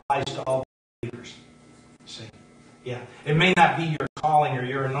 It applies to all believers. See? Yeah. It may not be your calling or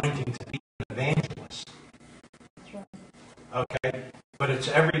your anointing to be an evangelist. Okay? But it's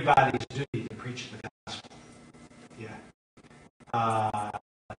everybody's duty to preach the gospel. Yeah.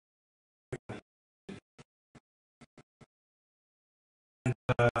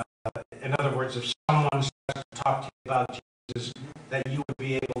 In other words, if someone starts to talk to you about Jesus, that you would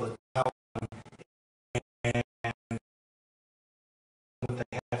be able to tell them and what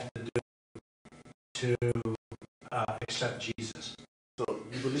they have to do to accept Jesus. So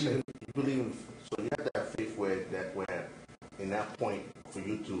you believe in, so you have to have faith where in that point for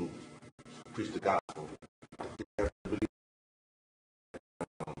you to preach the gospel, you have to believe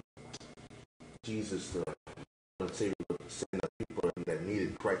Jesus, let's say, would send the people that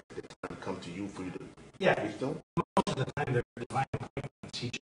needed Christ at the time to come to you for you to preach them? Most of the time they're divine appointments. He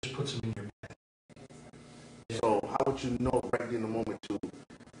just puts them in your bed. Yeah. So how would you know right in the moment to,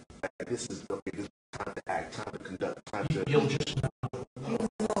 like, this is time to act, time to conduct, time to... You'll just know.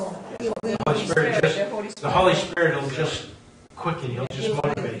 The Holy Spirit will just quicken. He'll just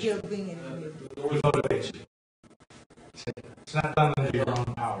motivate you. He motivates you. It's not done under your own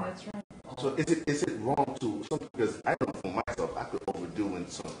power. That's right. So is it wrong to, because I know for myself, I could overdo in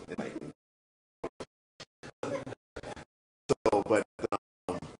something like, so, but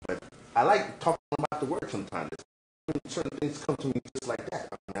I like talking about the word sometimes. Certain things come to me just like that.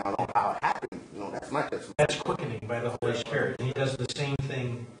 I mean, I don't know how it happened. That's not just... That's quickening by the Holy Spirit. And he does the same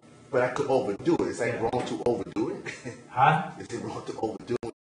thing. But I could overdo it. Is that wrong to overdo it? Huh? Is it wrong to overdo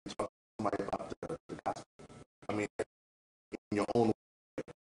it and talk to somebody about the gospel? I mean, in your own way.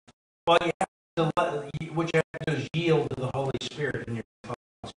 Well, what you have to do is yield to the Holy Spirit in your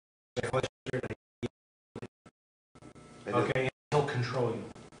thoughts. The Holy Spirit, okay, and he'll control you.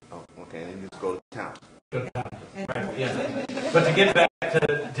 Oh, okay, and you just go to town. Go to town. Right, yeah. But to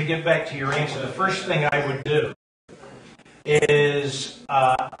get back to your answer, the first thing I would do is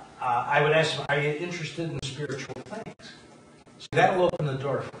I would ask them, are you interested in spiritual things? So that will open the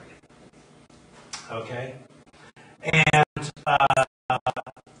door for you. Okay? And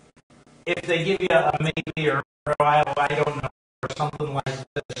if they give you a maybe or I don't know, or something like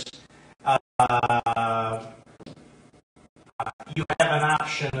this, you have an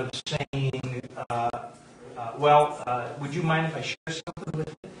option of saying, would you mind if I share something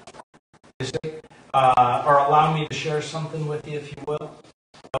with you? You see? Or allow me to share something with you, if you will?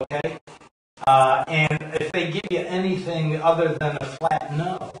 Okay? And if they give you anything other than a flat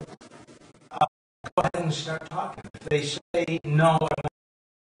no, go ahead and start talking. If they say, no, I'm not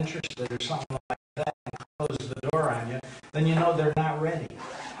interested, or something like that, and close the door on you, then you know they're not ready.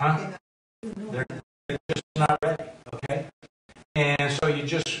 Huh? They're just not ready, okay? And so you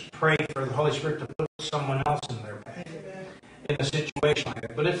just pray for the Holy Spirit to put someone else in their path in a situation like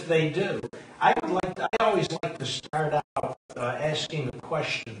that. But if they do, I always like to start out asking a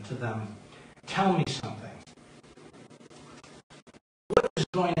question to them. Tell me something. What is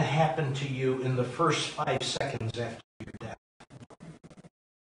going to happen to you in the first 5 seconds after your death?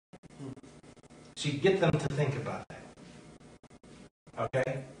 See, get them to think about that.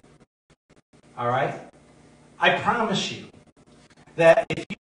 Okay? All right? I promise you that if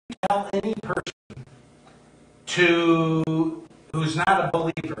you tell any person who's not a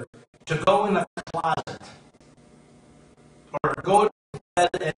believer to go in a closet or go to bed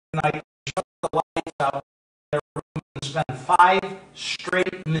at night, shut the lights out in their room, and spend 5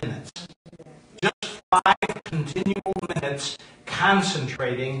 straight minutes, just 5 continual minutes,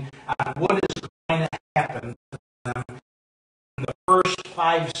 concentrating on what is going to happen to them in the first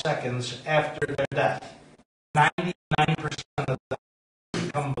 5 seconds after their death, 99% of them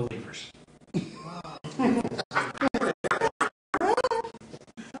become believers.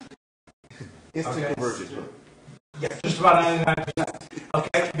 Instant conversion. Yeah, just about 99%.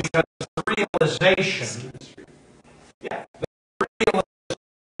 Okay, because the realization,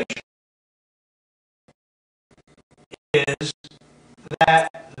 is that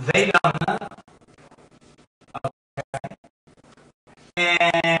they don't know. Okay?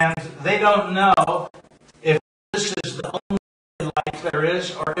 And they don't know if this is the only life there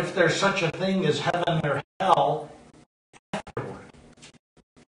is, or if there's such a thing as heaven or hell afterward.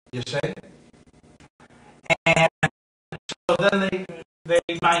 You see? And so then they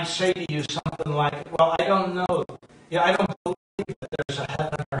might say to you something like, well, I don't know. I don't believe that there's a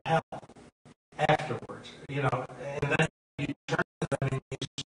heaven or hell afterwards. And then you turn to them and you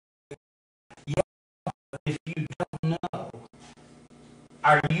say, yeah, but if you don't know,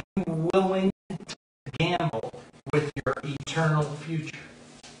 are you willing to gamble with your eternal future?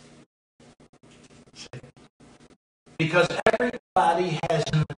 See? Because everybody has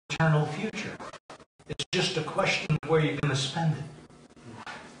an eternal future. It's just a question of where you're going to spend it.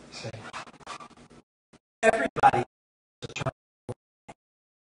 See? Everybody has eternal life.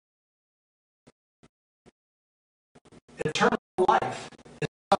 Eternal life is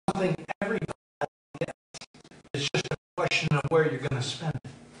something everybody gets. It's just a question of where you're going to spend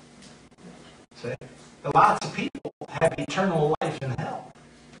it. See? Lots of people have eternal life in hell.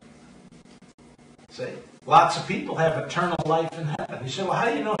 See? Lots of people have eternal life in heaven. You say, well, how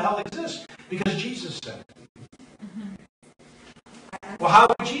do you know hell exists? Because Jesus said it. Well, how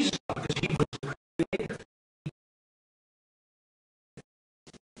would Jesus know? Because he was the creator.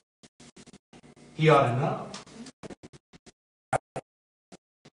 He ought to know.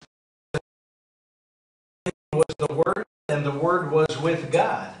 It was the Word, and the Word was with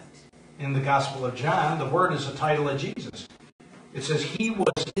God. In the Gospel of John, the Word is a title of Jesus. It says, he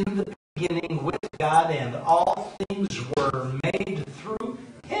was in the beginning with God, and all things were made through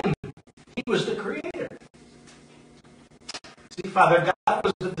him. He was the creator. See, Father God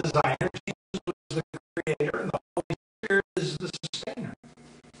was the designer, Jesus was the creator, and the Holy Spirit is the sustainer.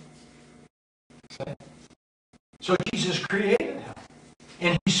 See? So Jesus created hell,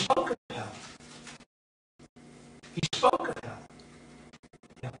 and he spoke of hell. He spoke of hell.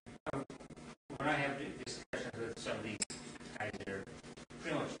 Yeah. When I have discussions with some of these guys that are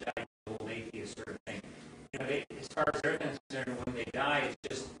pretty much dying old atheist sort of thing, as far as they're concerned, when they die,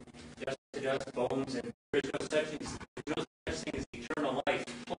 it's just to dust, bones, and there's no such thing as eternal life,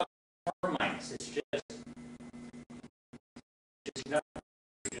 plus or minus. It's just nothing.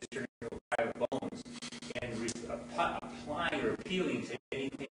 You're just turning into a pile of bones and applying or appealing to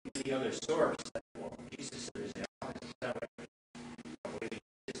anything, any other source. Like, well, Jesus said there's an opposite.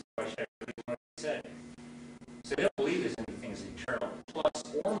 Said. So they don't believe there's anything as eternal, plus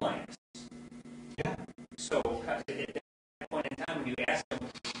or minus. Yeah. So at that point in time, when you ask them,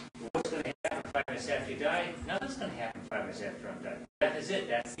 what's going to happen 5 minutes after you die? Nothing's going to happen 5 minutes after I'm dead. That is it.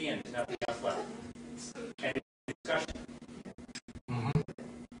 That's the end. There's nothing else left. And it's a discussion. Mm-hmm.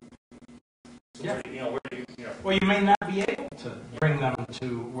 So yeah. Where do you Well, you may not be able to bring them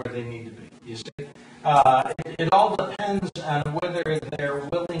to where they need to be. You see, it all depends on whether they're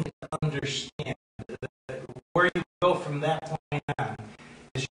willing to understand. Where you go from that point on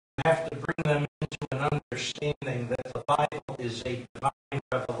is you have to bring them into an understanding that the Bible is a divine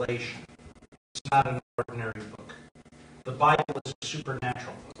revelation. It's not an ordinary book. The Bible is a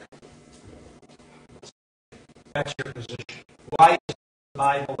supernatural book. That's your position. Why is the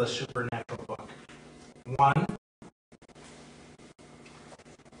Bible a supernatural book? One,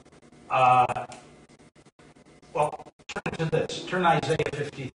 well, turn to this. Turn to Isaiah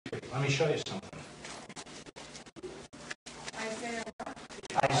 53. Let me show you something.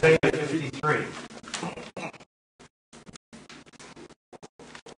 Isaiah 53.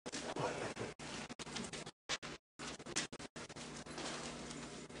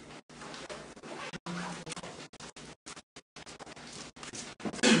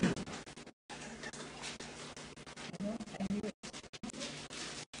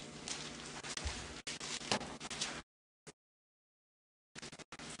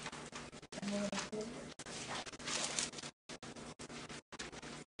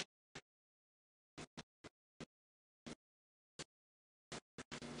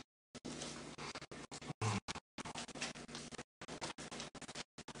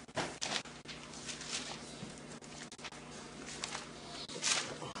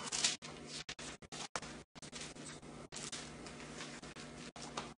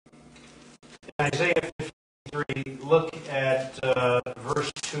 Isaiah 53, look at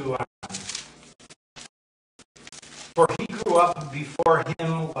verse 2 on. For he grew up before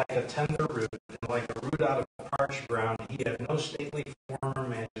him like a tender root, and like a root out of parched ground. He had no stately form or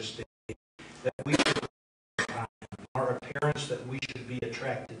majesty, that we should look upon him, nor appearance that we should be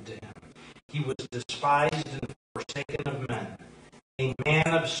attracted to him. He was despised and forsaken of men, a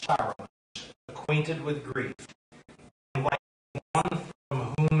man of sorrows, acquainted with grief, and like one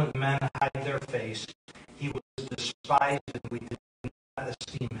from whom men hide their face. He was despised, and we did not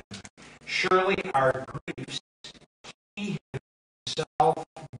esteem him. Surely our griefs he himself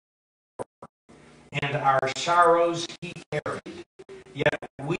bore, and our sorrows he carried. Yet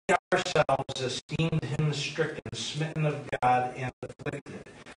we ourselves esteemed him stricken, smitten of God, and afflicted.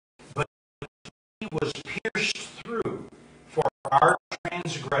 But he was pierced through for our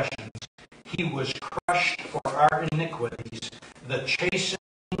transgressions, he was crushed for our iniquities. The chastening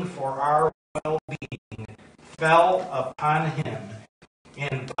for our well-being fell upon him,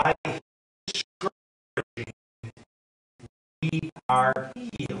 and by his scourging we are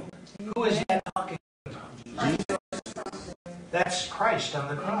healed. Who is that talking about? That's Christ on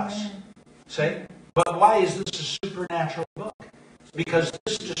the cross. See? But why is this a supernatural book? Because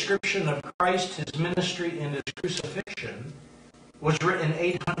this description of Christ, his ministry, and his crucifixion was written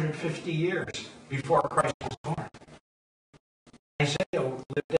 850 years before Christ was born. Isaiah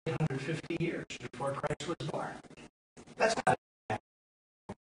lived 850 years before Christ was born. That's not a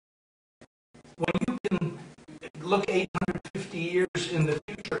when you can look 850 years in the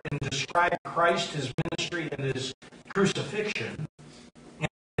future and describe Christ, his ministry, and his crucifixion, and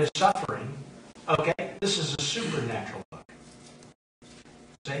his suffering, okay, this is a supernatural book.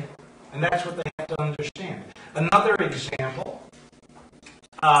 See? And that's what they have to understand. Another example,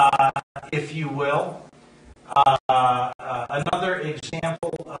 if you will, another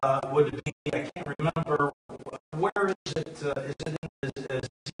example would be, I can't remember, where is it? Is it in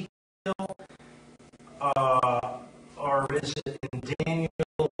Ezekiel? Or is it in Daniel,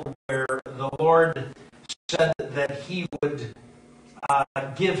 where the Lord said that he would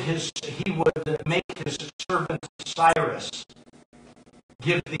make his servant Cyrus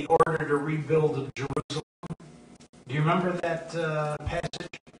give the order to rebuild Jerusalem? Do you remember that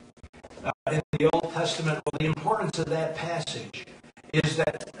passage in the Old Testament? Well, the importance of that passage is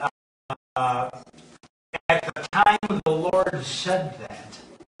that at the time the Lord said that,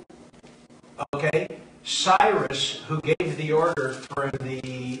 okay, Cyrus, who gave the order for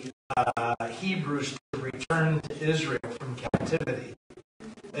the Hebrews to return to Israel from captivity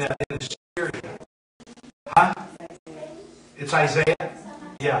in Syria. Huh? It's Isaiah?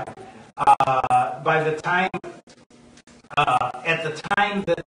 Yeah. By the time, at the time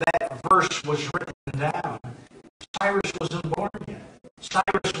that that verse was written down, Cyrus wasn't born yet.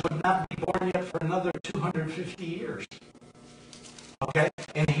 Cyrus would not be born yet for another 250 years. Okay?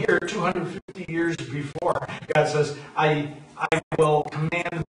 And here, 250 years before, God says, I will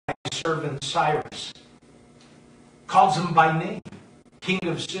command my servant Cyrus, calls him by name, king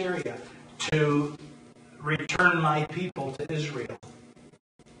of Syria, to return my people to Israel,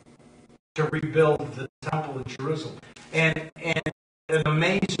 to rebuild the temple in Jerusalem. And an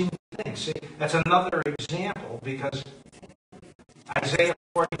amazing thing. See, that's another example, because Isaiah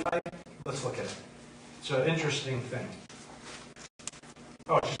 45, let's look at it. It's an interesting thing.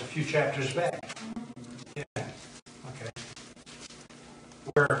 Oh, just a few chapters back. Yeah. Okay.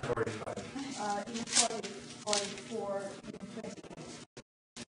 Where 45? in 44, in 28.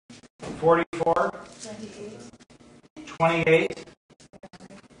 44, 28. 28.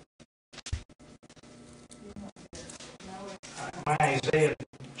 My Isaiah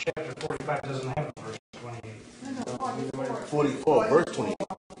chapter 45 doesn't have verse 28. No, no, 44. 44, verse 28.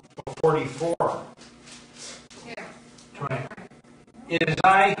 44. Yeah. 20. It is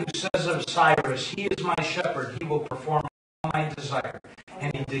I who says of Cyrus, he is my shepherd, he will perform all my desire.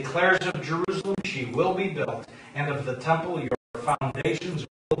 And he declares of Jerusalem, she will be built, and of the temple, your foundations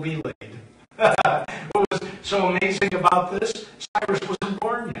will be laid. What was so amazing about this? Cyrus wasn't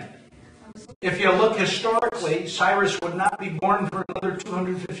born yet. If you look historically, Cyrus would not be born for another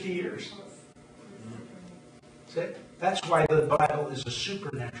 250 years. See? That's why the Bible is a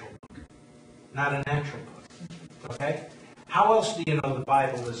supernatural book, not a natural book. Okay? How else do you know the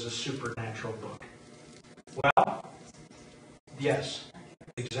Bible is a supernatural book? Well, yes,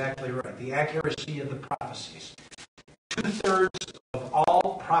 exactly right. The accuracy of the prophecies. 2/3 of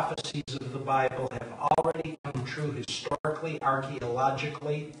all prophecies of the Bible have already come true historically,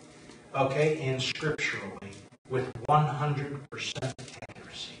 archaeologically, okay, and scripturally with 100%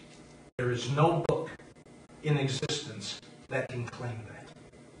 accuracy. There is no book in existence that can claim that.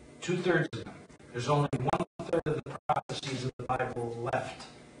 2/3 of them. There's only 1/3 of the prophecies of the Bible left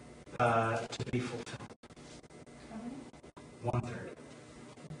to be fulfilled. 1/3.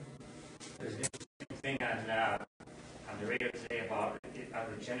 There's an interesting thing on the radio today about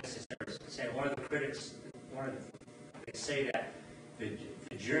Genesis. They're saying one of the critics, they say that the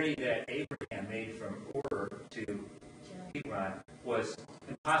journey that Abraham made from Ur to Hebron was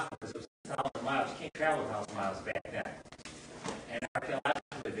impossible because it was 1,000 miles. You can't travel 1,000 miles back then. And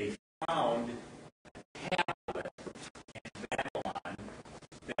archaeologically, they found a tablet in Babylon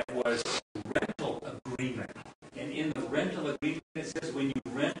that was a rental agreement. And in the rental agreement, it says when you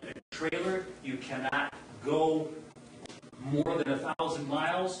rent a trailer, you cannot go more than 1,000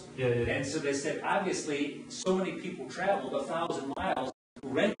 miles. Yeah. And so they said, obviously, so many people traveled 1,000 miles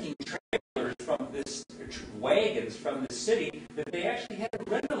renting trailers from this, wagons from the city, that they actually had a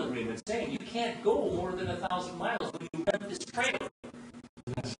rental agreement saying you can't go more than 1,000 miles when you rent this trailer.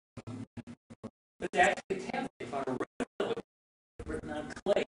 But that's the tablet. They found a rental agreement written on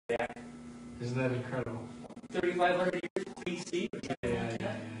clay back Isn't that incredible? 3,500 years BC.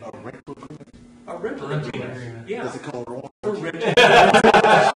 Yeah. A rental agreement? A rental agreement. Yeah. Does it come wrong? For renting.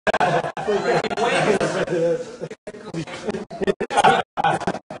 For renting wagons.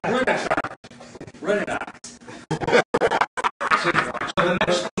 Renaissance. So the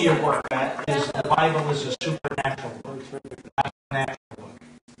next thing you work at is the Bible is a supernatural book, not a natural book.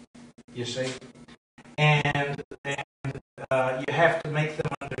 You see? And you have to make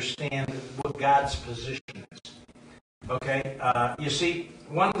them understand what God's position is. Okay? You see,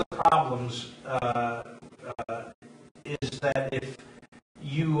 one of the problems is that if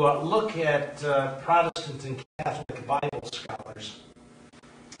you look at Protestant and Catholic Bible scholars,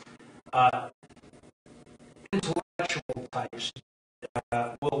 intellectual types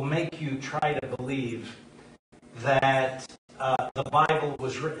will make you try to believe that the Bible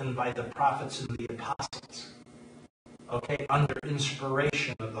was written by the prophets and the apostles, okay, under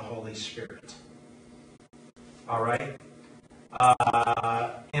inspiration of the Holy Spirit. All right?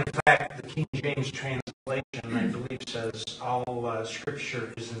 In fact, the King James translation, I believe, says all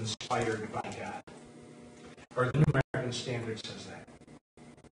Scripture is inspired by God. Or the New American Standard says that.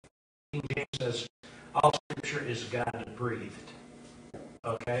 King James says all Scripture is God-breathed.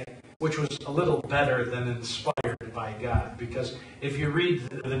 Okay? Which was a little better than inspired by God. Because if you read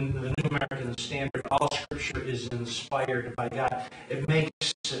the New American Standard, all Scripture is inspired by God, it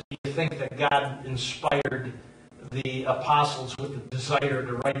makes you think that God inspired the apostles with the desire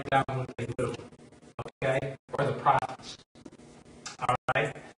to write down what they knew. Okay? Or the prophets. All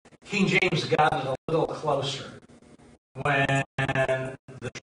right? King James got it a little closer when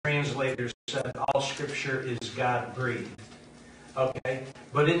the translators said all Scripture is God-breathed. Okay?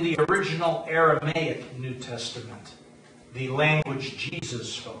 But in the original Aramaic New Testament, the language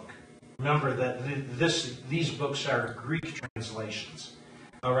Jesus spoke, remember that these books are Greek translations.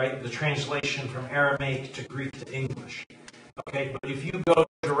 All right? The translation from Aramaic to Greek to English. Okay? But if you go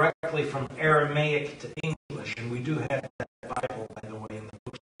directly from Aramaic to English, and we do have that Bible, by the way, in the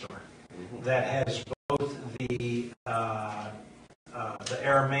bookstore, that has both the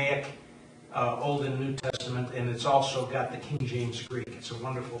Aramaic Old and New Testament, and it's also got the King James Greek. It's a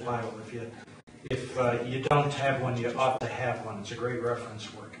wonderful Bible. If you don't have one, you ought to have one. It's a great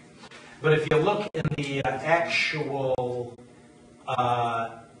reference work. But if you look in the actual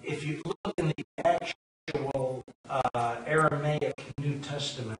Aramaic New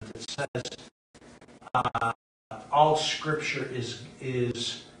Testament, it says all Scripture is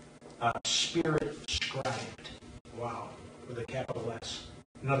Spirit scribed. Wow, with a capital S.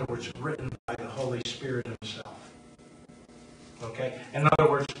 In other words, written by the Holy Spirit Himself. Okay? In other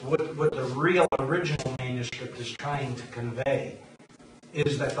words, what the real original manuscript is trying to convey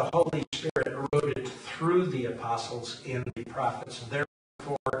is that the Holy Spirit wrote it through the apostles and the prophets.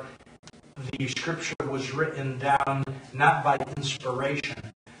 Therefore, the Scripture was written down not by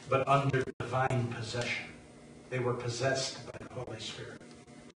inspiration, but under divine possession. They were possessed by the Holy Spirit.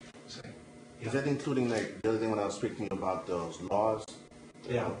 So, yeah. Is that including like the other thing when I was speaking about those laws?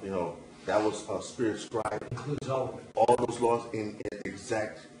 Yeah. That was a spirit scribe. Includes all of it. All those laws in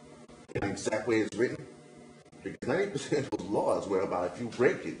exact way it's written. Because 90% of those laws were about if you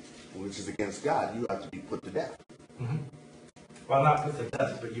break it, which is against God, you have to be put to death. Mm-hmm. Well, not put to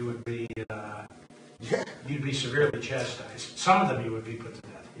death, but you would be you'd be severely chastised. Some of them you would be put to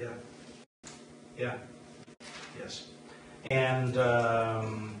death. Yeah. Yeah. Yes. And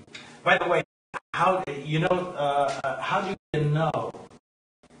by the way, how do you know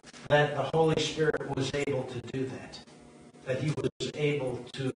that the Holy Spirit was able to do that? That He was able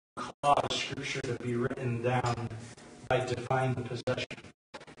to cause Scripture to be written down by divine possession.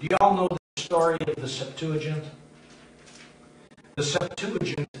 Do you all know the story of the Septuagint? The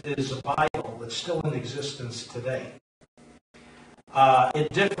Septuagint is a Bible that's still in existence today.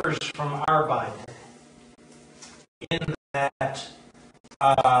 It differs from our Bible in that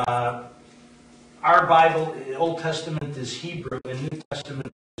our Bible, the Old Testament is Hebrew and New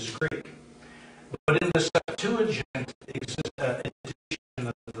Testament is Greek. But in the Septuagint edition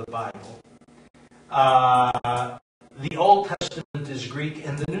of the Bible, the Old Testament is Greek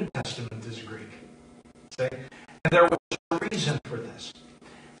and the New Testament is Greek. See? And there was a reason for this.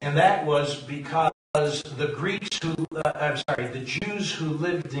 And that was because the Jews who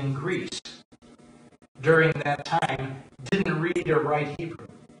lived in Greece during that time didn't read or write Hebrew.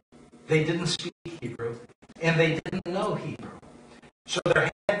 They didn't speak Hebrew, and they didn't know Hebrew. So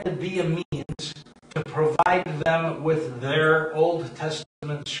there had to be a means to provide them with their Old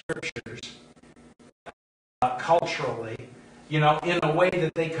Testament scriptures culturally, in a way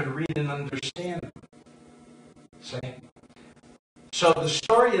that they could read and understand them. See? So the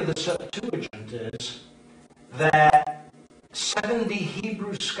story of the Septuagint is that 70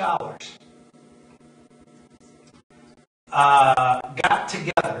 Hebrew scholars got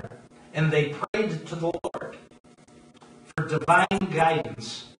together and they prayed to the Lord for divine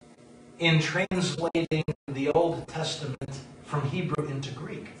guidance in translating the Old Testament from Hebrew into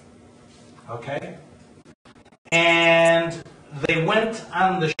Greek. Okay? And they went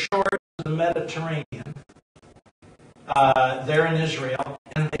on the shores of the Mediterranean, there in Israel,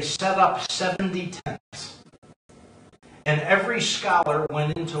 and they set up 70 tents. And every scholar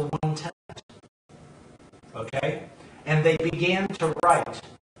went into one tent. Okay? And they began to write,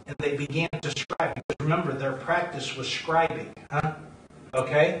 and they began to scribe. Because remember, their practice was scribing.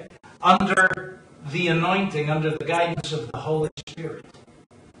 Okay? Under the anointing, under the guidance of the Holy Spirit.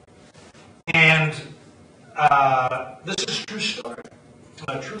 And this is true story,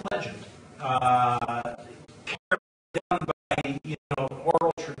 true legend. Carried down by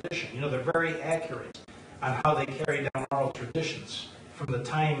oral tradition. They're very accurate on how they carry down oral traditions from the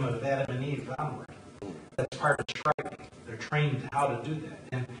time of Adam and Eve onward. That's part of scribing. They're trained how to do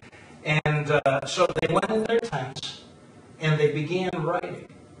that. And so they went in their tents and they began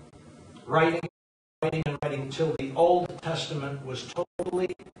writing until the Old Testament was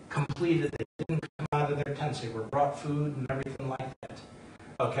totally completed. They didn't come out of their tents. They were brought food and everything like that.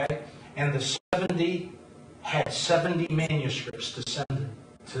 Okay? And the 70 had 70 manuscripts to send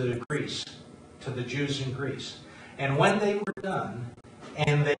to Greece, to the Jews in Greece. And when they were done,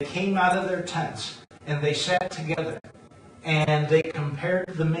 and they came out of their tents, and they sat together, and they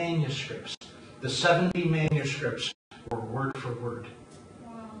compared the manuscripts, the 70 manuscripts were word for word.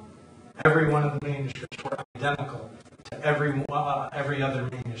 Every one of the manuscripts were identical to every other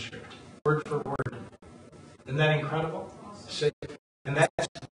manuscript, word for word. Isn't that incredible? See? And that's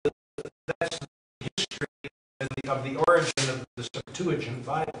the history of the origin of the Septuagint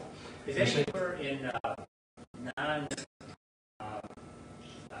Bible. Is that anywhere in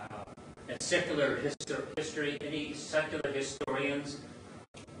secular history, any secular historians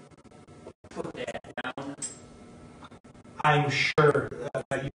put that down? I'm sure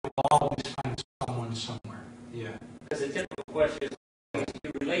that you will always find someone somewhere. Yeah. Because the typical question is,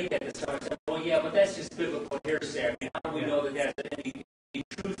 you relate that to someone and say, well, yeah, but that's just biblical hearsay. I mean, how do we know that there's any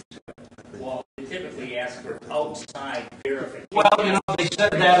truth to it? Well, they typically ask for outside verification. Well, they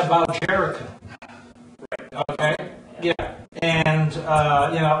said that about Jericho. Right. Okay? Yeah. And,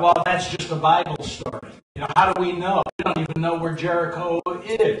 well, that's just a Bible story. How do we know? We don't even know where Jericho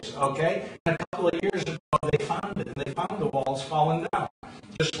is, okay? And a couple of years ago, they found it, and they found the walls falling down,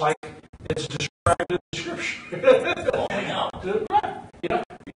 just like it's described in the Scripture.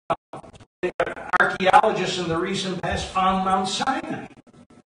 Archaeologists in the recent past found Mount Sinai.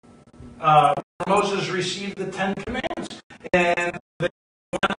 Moses received the 10 Commandments, and they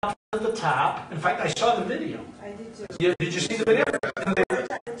went up to the top. In fact, I saw the video. I did too. Did you see the video?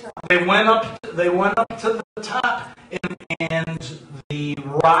 They went up to the top, and the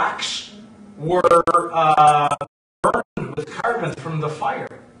rocks were burned with carbon from the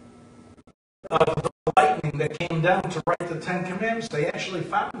fire of the lightning that came down to write the 10 Commandments. They actually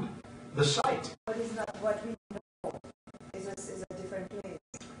found the site. But it's not what we know. It's a different place.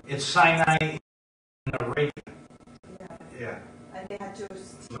 It's Sinai in Arabia. Yeah. And they had to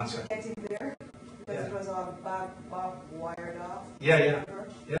get in there because it was all wired off. Yeah.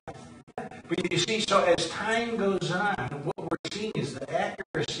 But you see, so as time goes on, what we're seeing is the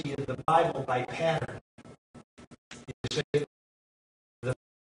accuracy of the Bible by pattern. You see, the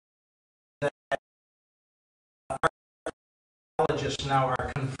archaeologists now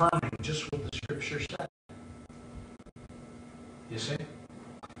are confirming just what the Scripture said. You see?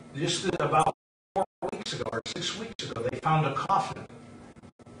 Just about 4 weeks ago or 6 weeks ago, they found a coffin.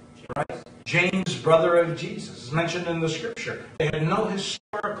 Right? James, brother of Jesus, is mentioned in the Scripture. They had no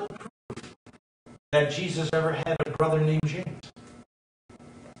historical proof that Jesus ever had a brother named James.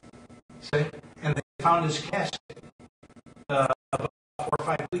 See? And they found his casket about 4 or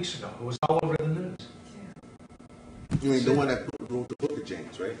 5 weeks ago. It was all over the news. You mean the one that wrote the book of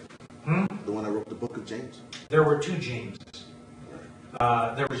James, right? The one that wrote the book of James? There were 2 Jameses.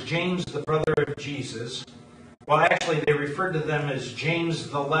 There was James, the brother of Jesus. Well, actually, they referred to them as James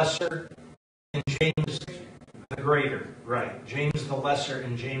the Lesser and James the Greater. Right. James the Lesser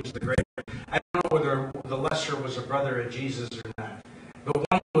and James the Greater. I don't know whether the Lesser was a brother of Jesus or not. But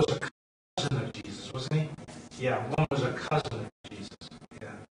one was a cousin of Jesus, wasn't he? Yeah, one was a cousin of Jesus. Yeah.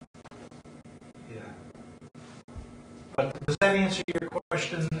 But does that answer your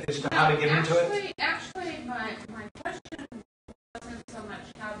question as to how to get into it? Actually, my question wasn't so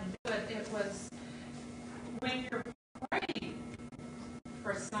much how to do it. It was when you're praying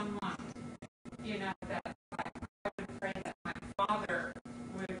for someone, that I would pray that my father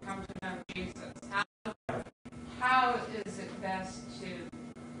would come to know Jesus. How is it best to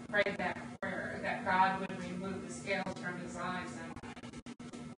pray that prayer, that God would remove the scales from his eyes?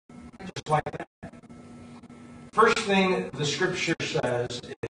 Just like that. First thing the Scripture says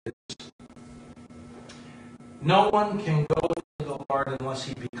is, no one can go to the Lord unless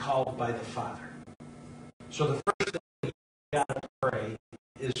he be called by the Father. So the first thing you got to pray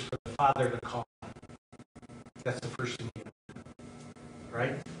is for the Father to call him. That's the first thing you do.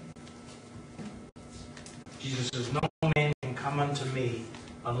 Right? Jesus says, no man can come unto me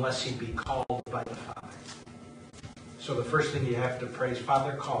unless he be called by the Father. So the first thing you have to pray is,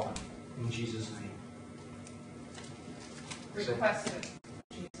 Father, call him in Jesus' name. Requested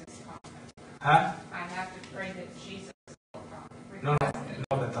Jesus call him. Huh? I have to pray that Jesus will call him. No,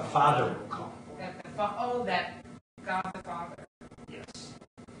 that the Father will call. That God the Father.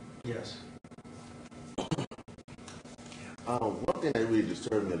 Yes. One thing that really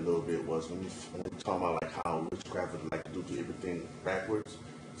disturbed me a little bit was when we talk about like how witchcraft would like to do everything backwards.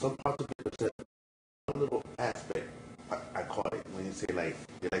 Some parts of it said one little aspect, I call it, when you say like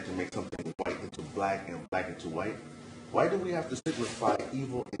they like to make something white into black and black into white. Why do we have to signify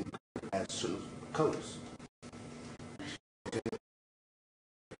evil and good as colors?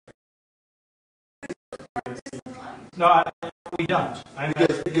 No, we don't.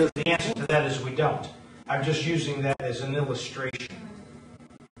 Because the answer to that is we don't. I'm just using that as an illustration.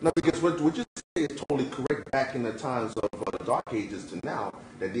 No, because what you say is totally correct back in the times of the Dark Ages to now,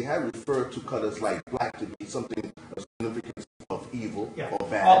 that they had referred to colors like black to be something of significance of evil or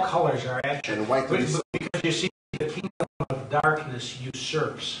bad. All colors are actually. And white to be... Because you see, the kingdom of darkness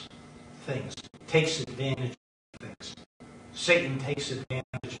usurps things, takes advantage of things. Satan takes advantage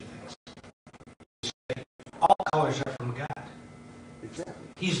of things. All colors are from God. Exactly.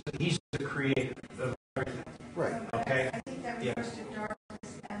 He's the creator of everything. Right. Okay? I think that refers to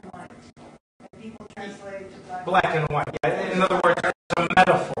darkness and light. And people translate it to Black and white. Yeah. In other words, it's a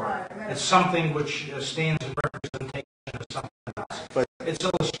metaphor. It's something which stands in representation of something else. But it's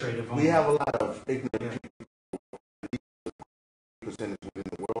illustrative. We have a lot of ignorant people percentage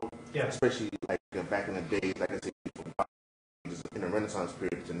within the world. Yeah. Especially like back in the days, like I said, in the Renaissance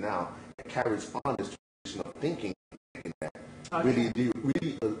period to now, it carries on this tradition of thinking that really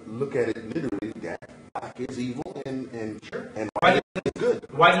look at it literally that black is evil and Sure. and Why white do is good.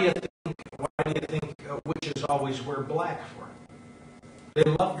 Why do you think witches always wear black for? They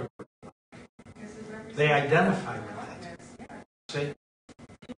love to wear black. They identify with that. See?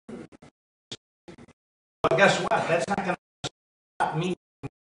 But guess what? That's not going to stop me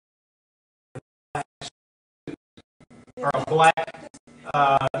or a black,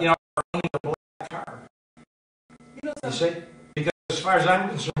 or owning a black car. You see? Because as far as I'm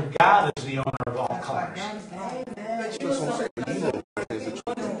concerned, God is the owner of all colors. That's what I'm saying. You know, is the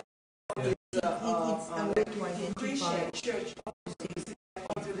truth. It's a way to identify church.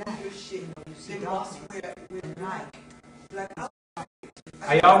 They lost with like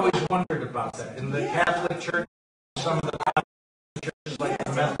I always wondered about that. In the Catholic Church, some of the Catholic churches, like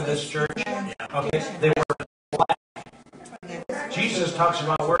the Methodist Church, okay, they wear black. Jesus talks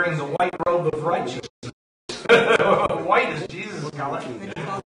about wearing the white robe of righteousness. White is Jesus' color.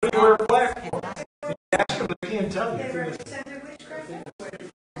 What do you wear black for? You ask them, they can't tell you.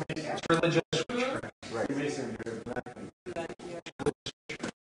 It's religious witchcraft. Right.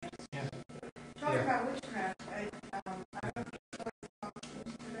 talking about witchcraft. I don't know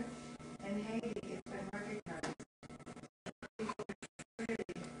in Haiti, it's been recognized.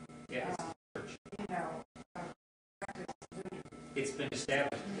 Yeah, You know, practice voodoo. it's been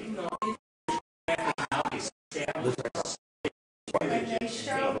established. Now it's established. And they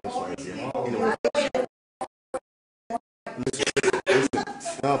show all these people.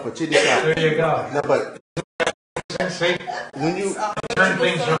 No, but check this out. There you go. No, but See? when you Turn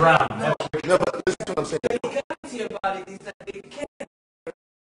things around. no, but listen to what I'm saying. The reality about it is that they can't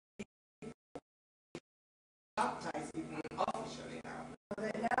baptize people officially now.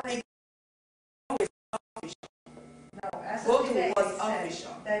 Now they no, as Voodoo of today, was they said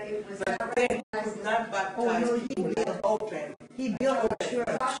official. that it was But not then he recognized. could not baptize people in the open. He built a church.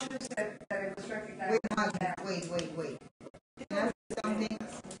 Joshua said that it was recognized. Wait. Can I say something?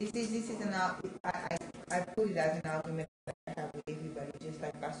 This is an argument. I put it as an argument that I have with everybody, just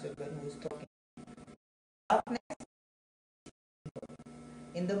like Pastor Glenn was talking. Darkness.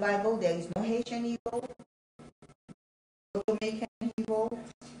 In the Bible, there is no Haitian evil, no Jamaican evil,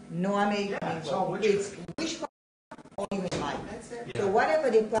 no American Yeah, it's all evil. witchcraft. It's witchcraft or human life. That's it. So whatever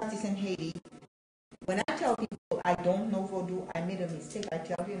they practice in Haiti, when I tell people I don't know voodoo, I made a mistake. I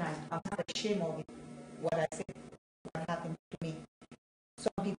tell you, and I'm not ashamed of it. What I said, what happened to me.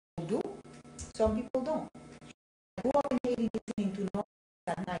 Some people do, some people don't. I grew up in Haiti listening to noise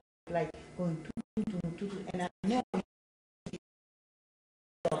at night, like going and I know.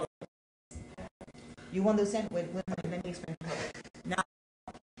 You understand? Let me explain. Now,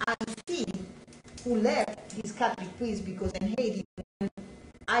 I see who left his Catholic priest because in Haiti,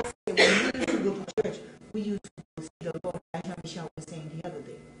 I say when we used to go to church, we used to go see the Lord, like Jean-Michel was saying the other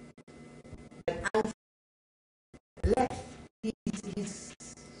day. But I left his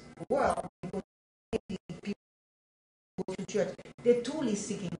world because people go to church. They're truly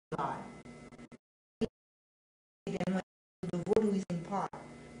seeking God. Then when the voodoo is in part.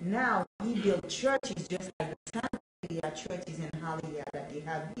 Now he built churches just like the Santeria churches in Hollywood that they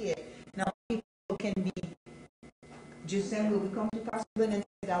have here. Now people can be just saying, "Will we come to Pastor Ben and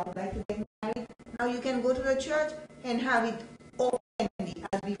say, I would like to get married?" Now you can go to the church and have it openly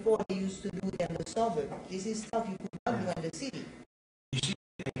as before they used to do it in the suburb. This is stuff you could not do in the city. You see,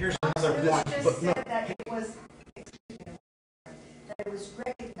 here's another Joshua point. just said that it was, that it was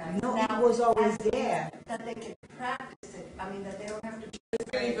recognized. No, Now, it was always as it is, there. that they can practice it. I mean, that they don't have to.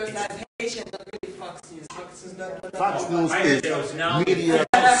 Believers that Haitian don't really Fox News. Fox is not Fox News I is think there was now- media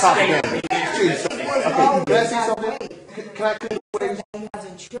State- propaganda. It was Okay, always can I say that something? way. Can I tell you what it is? He has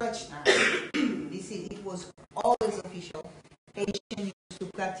a church now. This is, it was always official. Haitians used to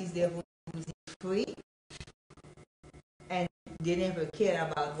practice their voodoo free, and they never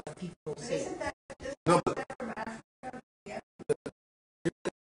cared about what people say. Isn't that No, but from Africa? Yeah.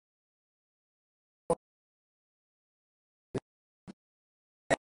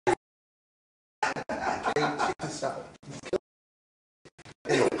 check this out.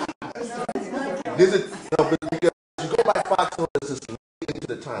 Anyway, this is no, but because you go by Fox News, it's just into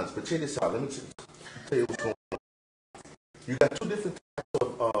the times. But check this out. Let me tell you what's going on. You got two different types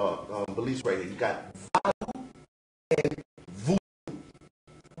of beliefs right here. You got voodoo and voodoo.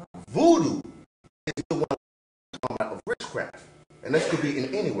 Voodoo is the one talking about of witchcraft, and this could be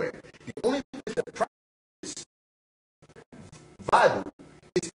in anywhere. The only place that practice voodoo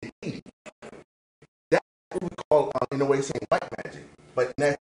is in Haiti. That's what we call, in a way, saying white magic. But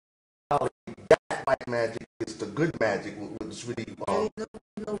that white magic is the good magic, which is really. There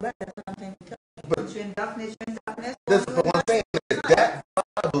is no better something. Between darkness and darkness. That's what I'm saying. That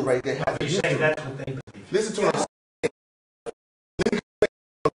voodoo right there has You say that's what they believe. Listen to what I'm saying.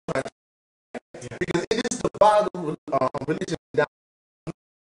 Because it is the vital religion that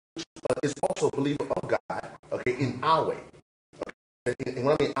is also a believer of God, okay, in our way. Okay? And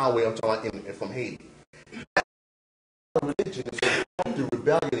when I mean our way, I'm talking about from Haiti. That religion is the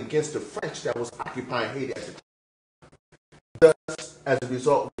rebellion against the French that was occupying Haiti at the time. Thus, as a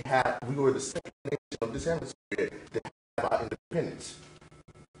result, we were the second nation of this hemisphere to have our independence.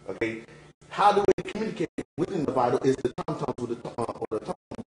 Okay, how do we communicate within the Bible is the tom-toms with the or the tom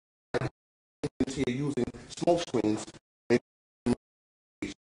here using smoke screens.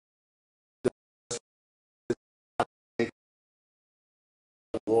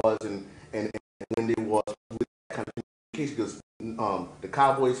 Was and when there was with that kind of communication because the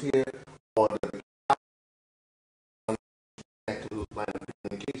Cowboys here or the line of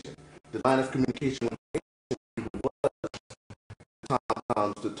communication. The line of communication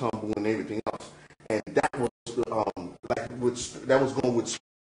was the tumble and everything else, and that was that was going with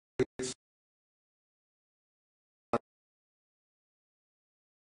spirits.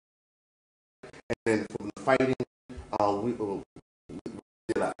 And then from the fighting, we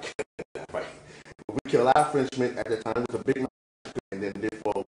did our right. We killed our Frenchmen at the time with a big and then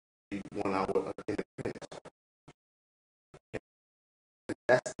therefore we won our independence.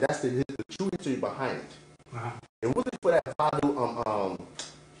 That's the true history behind it. And wasn't for that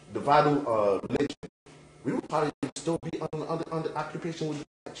the vital religion, we would probably still be under occupation with the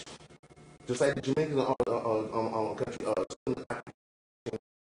French, just like the Jamaicans country still under occupation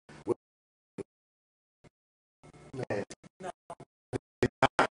with man.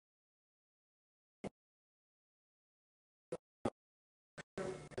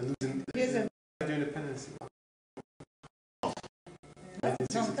 Losing their independence. Long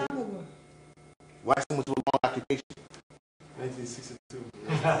time ago. Why so much of a long occupation? 1962.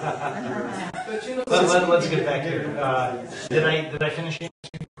 But you know, Let's get back here. Did I finish answering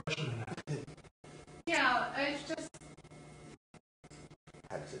your question? Yeah, it's just,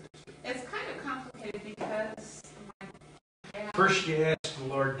 it's kind of complicated because my dad. First, you ask the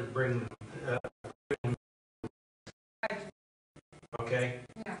Lord to bring them. Okay?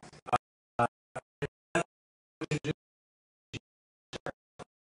 Yeah.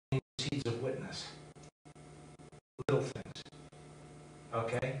 Seeds of witness. Little things.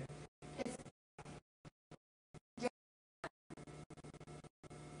 Okay?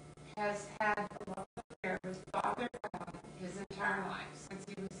 Has had a love affair with Father God his entire life, since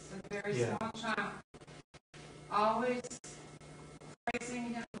he was a very small child. Always praising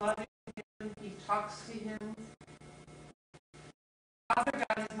him, loving him, he talks to him. Father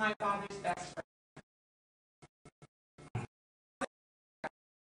God is my father's best friend.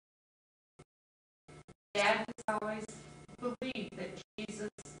 Dad has always believed that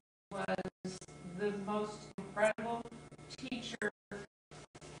Jesus was the most incredible teacher,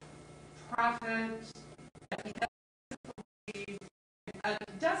 prophet, that he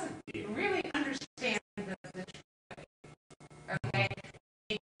doesn't really understand the Trinity. Okay?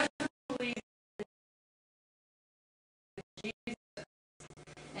 He doesn't believe in Jesus,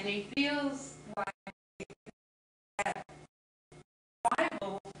 and he feels like that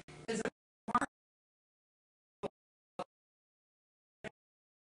Bible is a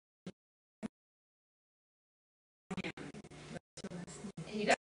he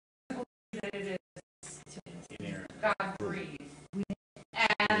doesn't believe that it is God breathed.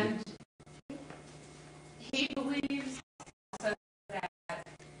 And he believes also that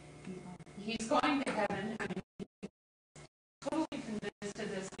he's going to heaven. I mean, he's totally convinced of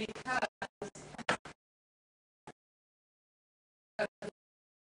this because of the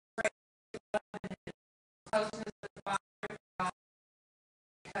great love and closeness with Father God,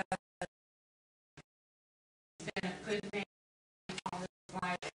 because he's been a good man all his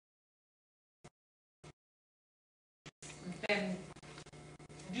life. Been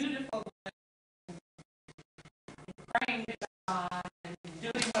dutiful praying to God and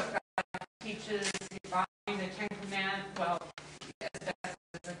doing what God teaches, following the Ten Commandments, well, as best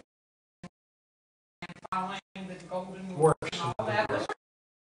as it and following the golden rule and all that.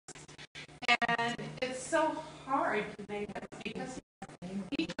 And it's so hard to make that because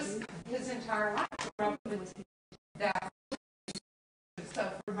he just his entire life grew up with that. So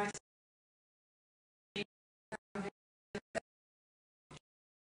for myself,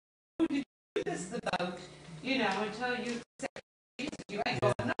 who did you do this about? You know, until you say, Jesus, you ain't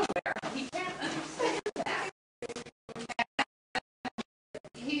going nowhere. He can't understand that.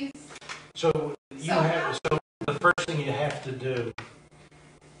 So the first thing you have to do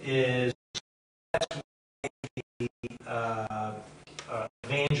is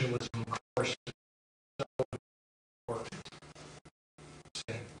evangelism course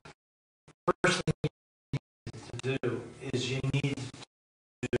to do is you need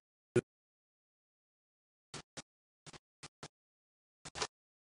to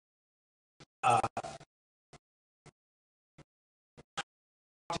talk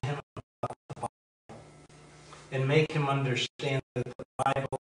to him about the Bible and make him understand that the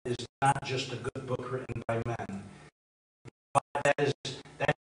Bible is not just a good book written by men. That's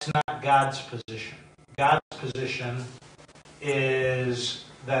not God's position. God's position is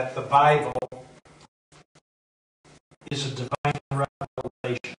that the Bible is a divine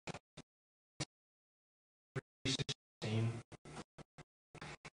revelation. 3:16.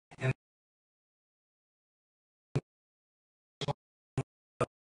 And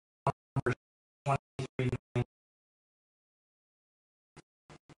verse 23:9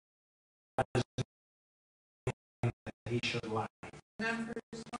 that he should lie.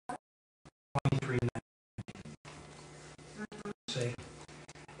 Numbers 23:9. See?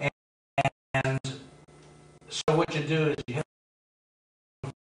 And so what you do is you have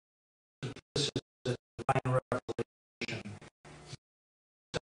this is a divine revelation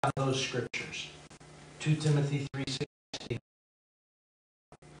of those scriptures. 2 Timothy 3:16.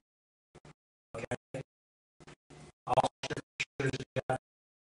 Okay? All scriptures God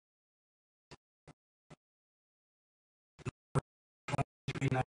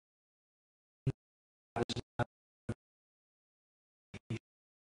 23:9 is not a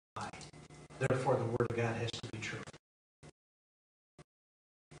lie. Therefore the word of God has to be true.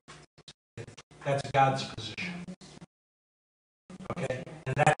 That's God's position. Okay?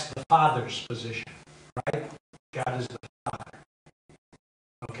 And that's the Father's position. Right? God is the Father.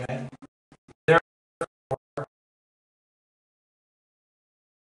 Okay? Therefore,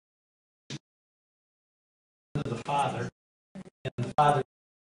 the Father, and the Father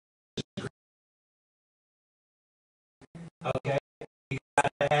is great. Okay? You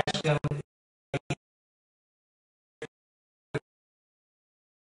got to ask him.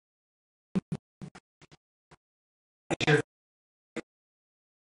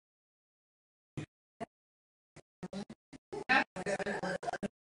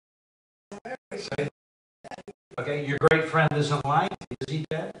 Okay, your great friend isn't lying. Is he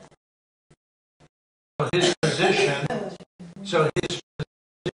dead? So his position is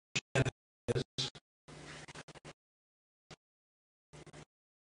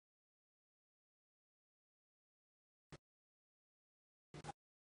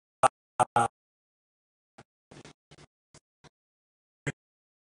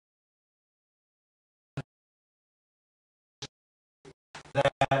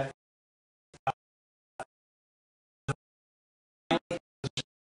that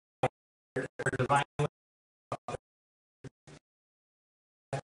divine to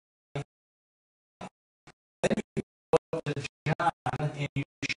John and you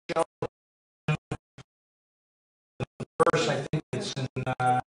show the verse, I think it's in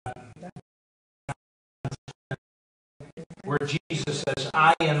where Jesus says,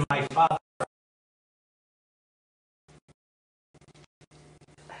 I and my Father.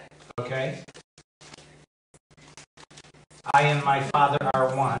 Okay? I and my Father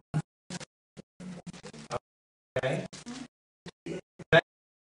are one. Okay? Then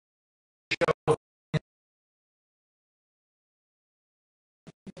show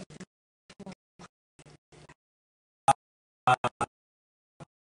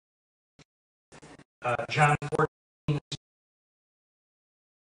John 14,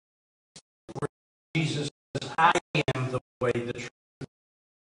 where Jesus says, I am the way, the truth,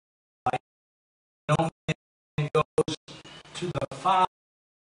 life. No man goes to the Father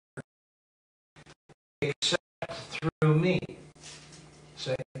except through me.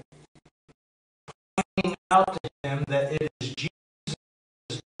 Say, pointing out to him that it is Jesus'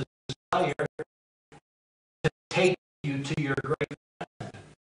 desire to take you to your great friend.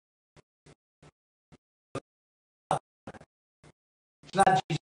 It's not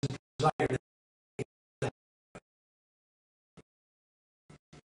Jesus' desire to take you.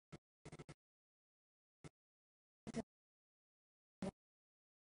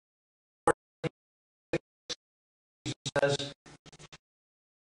 Jesus says,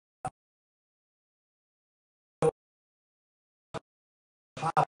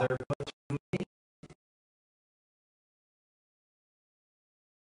 Father, but through me.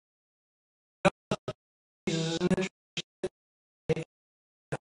 Jesus is interested in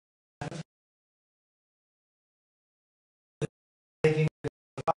taking the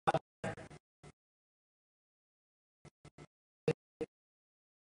Father.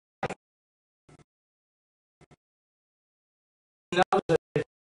 He knows that if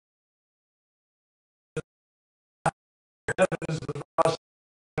heaven is the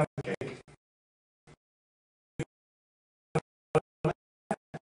frosting on the cake,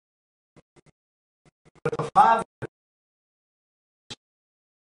 But the Father,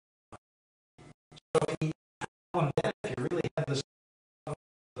 so if you tell him that, if you really have this,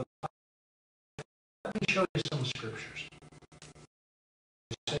 let me show you some scriptures.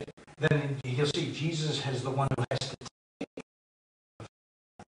 Then you'll see Jesus is the one who has to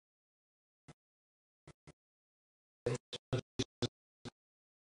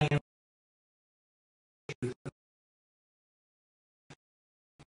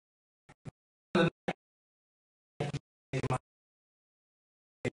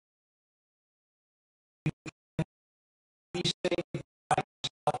be saved by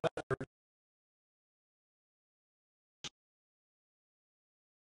self-effort.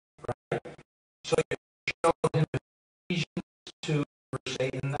 So you show him Ephesians 2, verse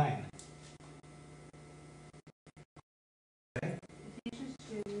 8 and 9. Okay? Ephesians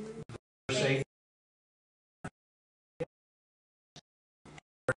 2. Verse 8.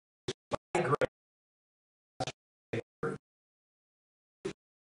 By grace,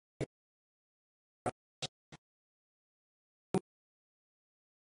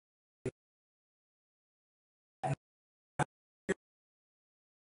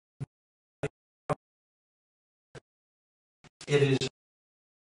 it is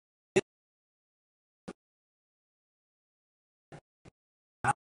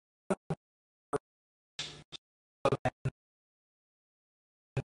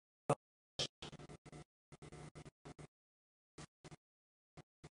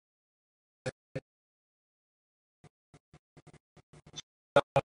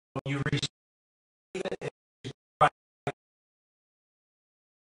you receive it by faith.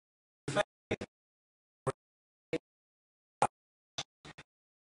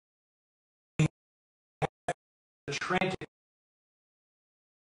 Transfer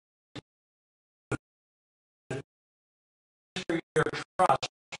your trust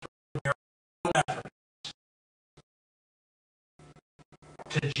from your own effort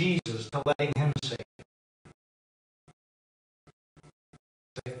to Jesus, to letting him save.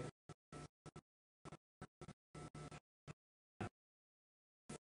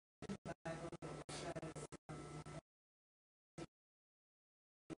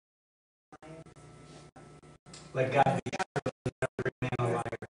 Let God be true and every man a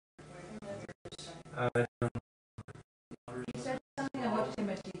liar. You said something about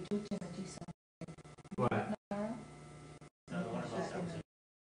Timothy, 2 Timothy something. What? No? Another one about that was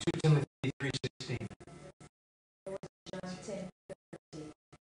 2 Timothy 3:16. John 10.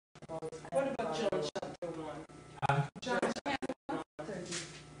 What about John chapter 1? Huh? John 30.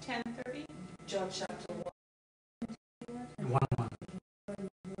 10:30? John chapter 1. 1:1.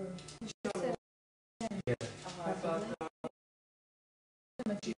 Yeah. About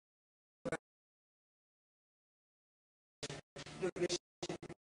Timothy. the relationship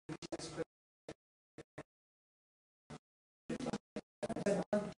between Jesus Christ.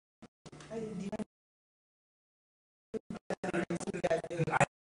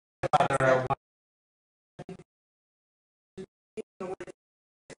 Father,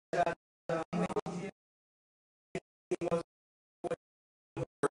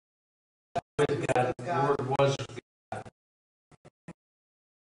 with God, the Word was with God.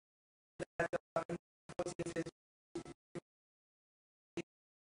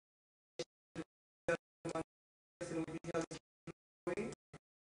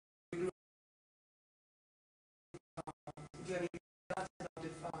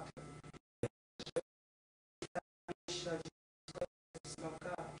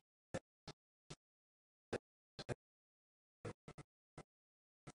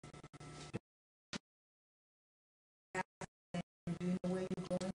 Do you know where you're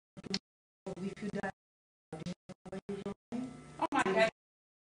going? If you die, do you know where you're going? Oh my God.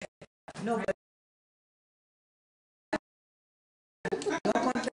 No, but don't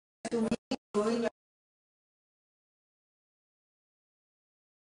compare to me going.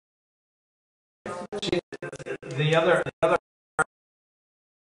 See, the other part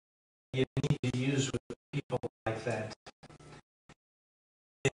you need to use with people like that,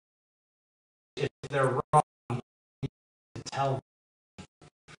 if they're wrong, you need to tell them.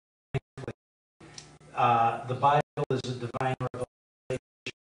 The Bible is a divine revelation,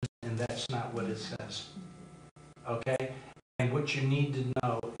 and that's not what it says. Okay? And what you need to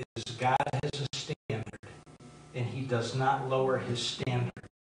know is God has a standard, and he does not lower his standard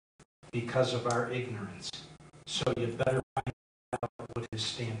because of our ignorance. So you better find out what his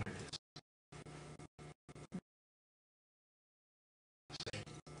standard is.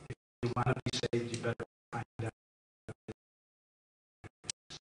 If you want to be saved, you better find out.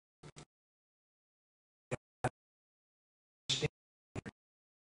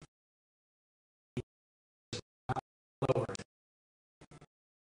 lower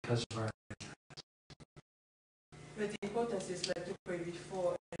because of our. But the importance is like to pray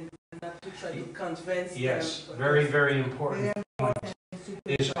before and not to try to convince Yes, them. very, very important point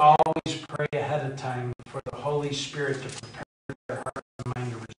is always pray ahead of time for the Holy Spirit to prepare their heart and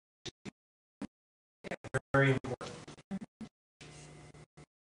mind to receive. Very important.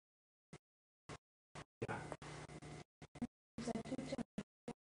 Yeah.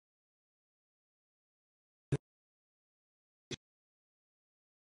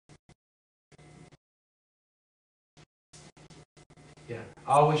 Yeah.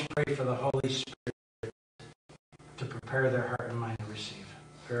 Always pray for the Holy Spirit to prepare their heart and mind to receive.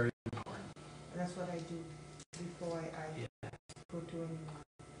 Very important. That's what I do before I go to anyone.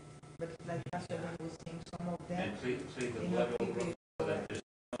 But like Pastor Lee was saying, some of them, And plead the they blood not over really so that there's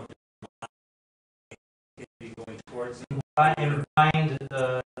no be going towards them. And bind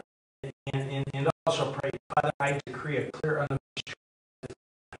and also pray, Father, I decree a clear unobstructed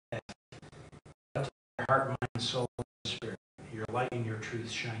path to your heart, mind, soul, and spirit. Your light and your truth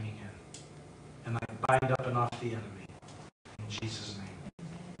shining in. And I bind up and off the enemy. In Jesus' name.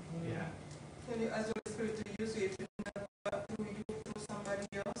 Yeah. Can you ask the Holy Spirit to use you if you do not through you through somebody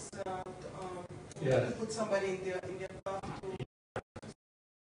else? Yeah. To put somebody in their path to not through you.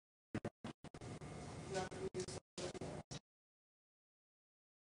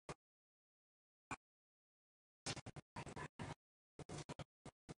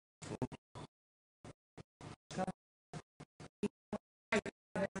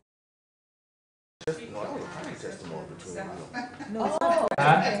 No, I was trying to testimony between you. No, it's not.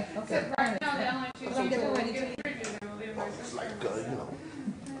 Huh? Okay. No, the only two Well, I'm getting people ready who to get triggered, they will leave my It's sister. like, you know,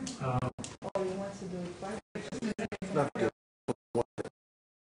 Oh, he wants to do it first. it's not good.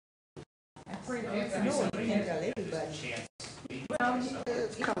 I pray no, you can't tell everybody. Chance. It's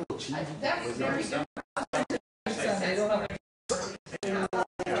kind of cheesy. That's very Son, they don't have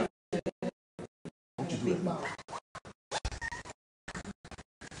a big mouth.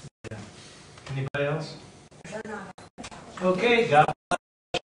 Anybody else? Okay, God.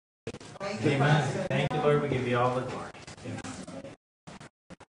 Amen. Thank you, Lord. We give you all the glory. Amen.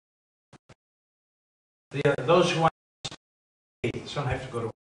 Those who want to stay, some have to go to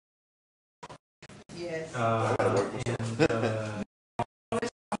work. Yes. And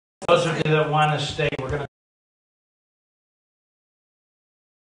those of you that want to stay, we're going to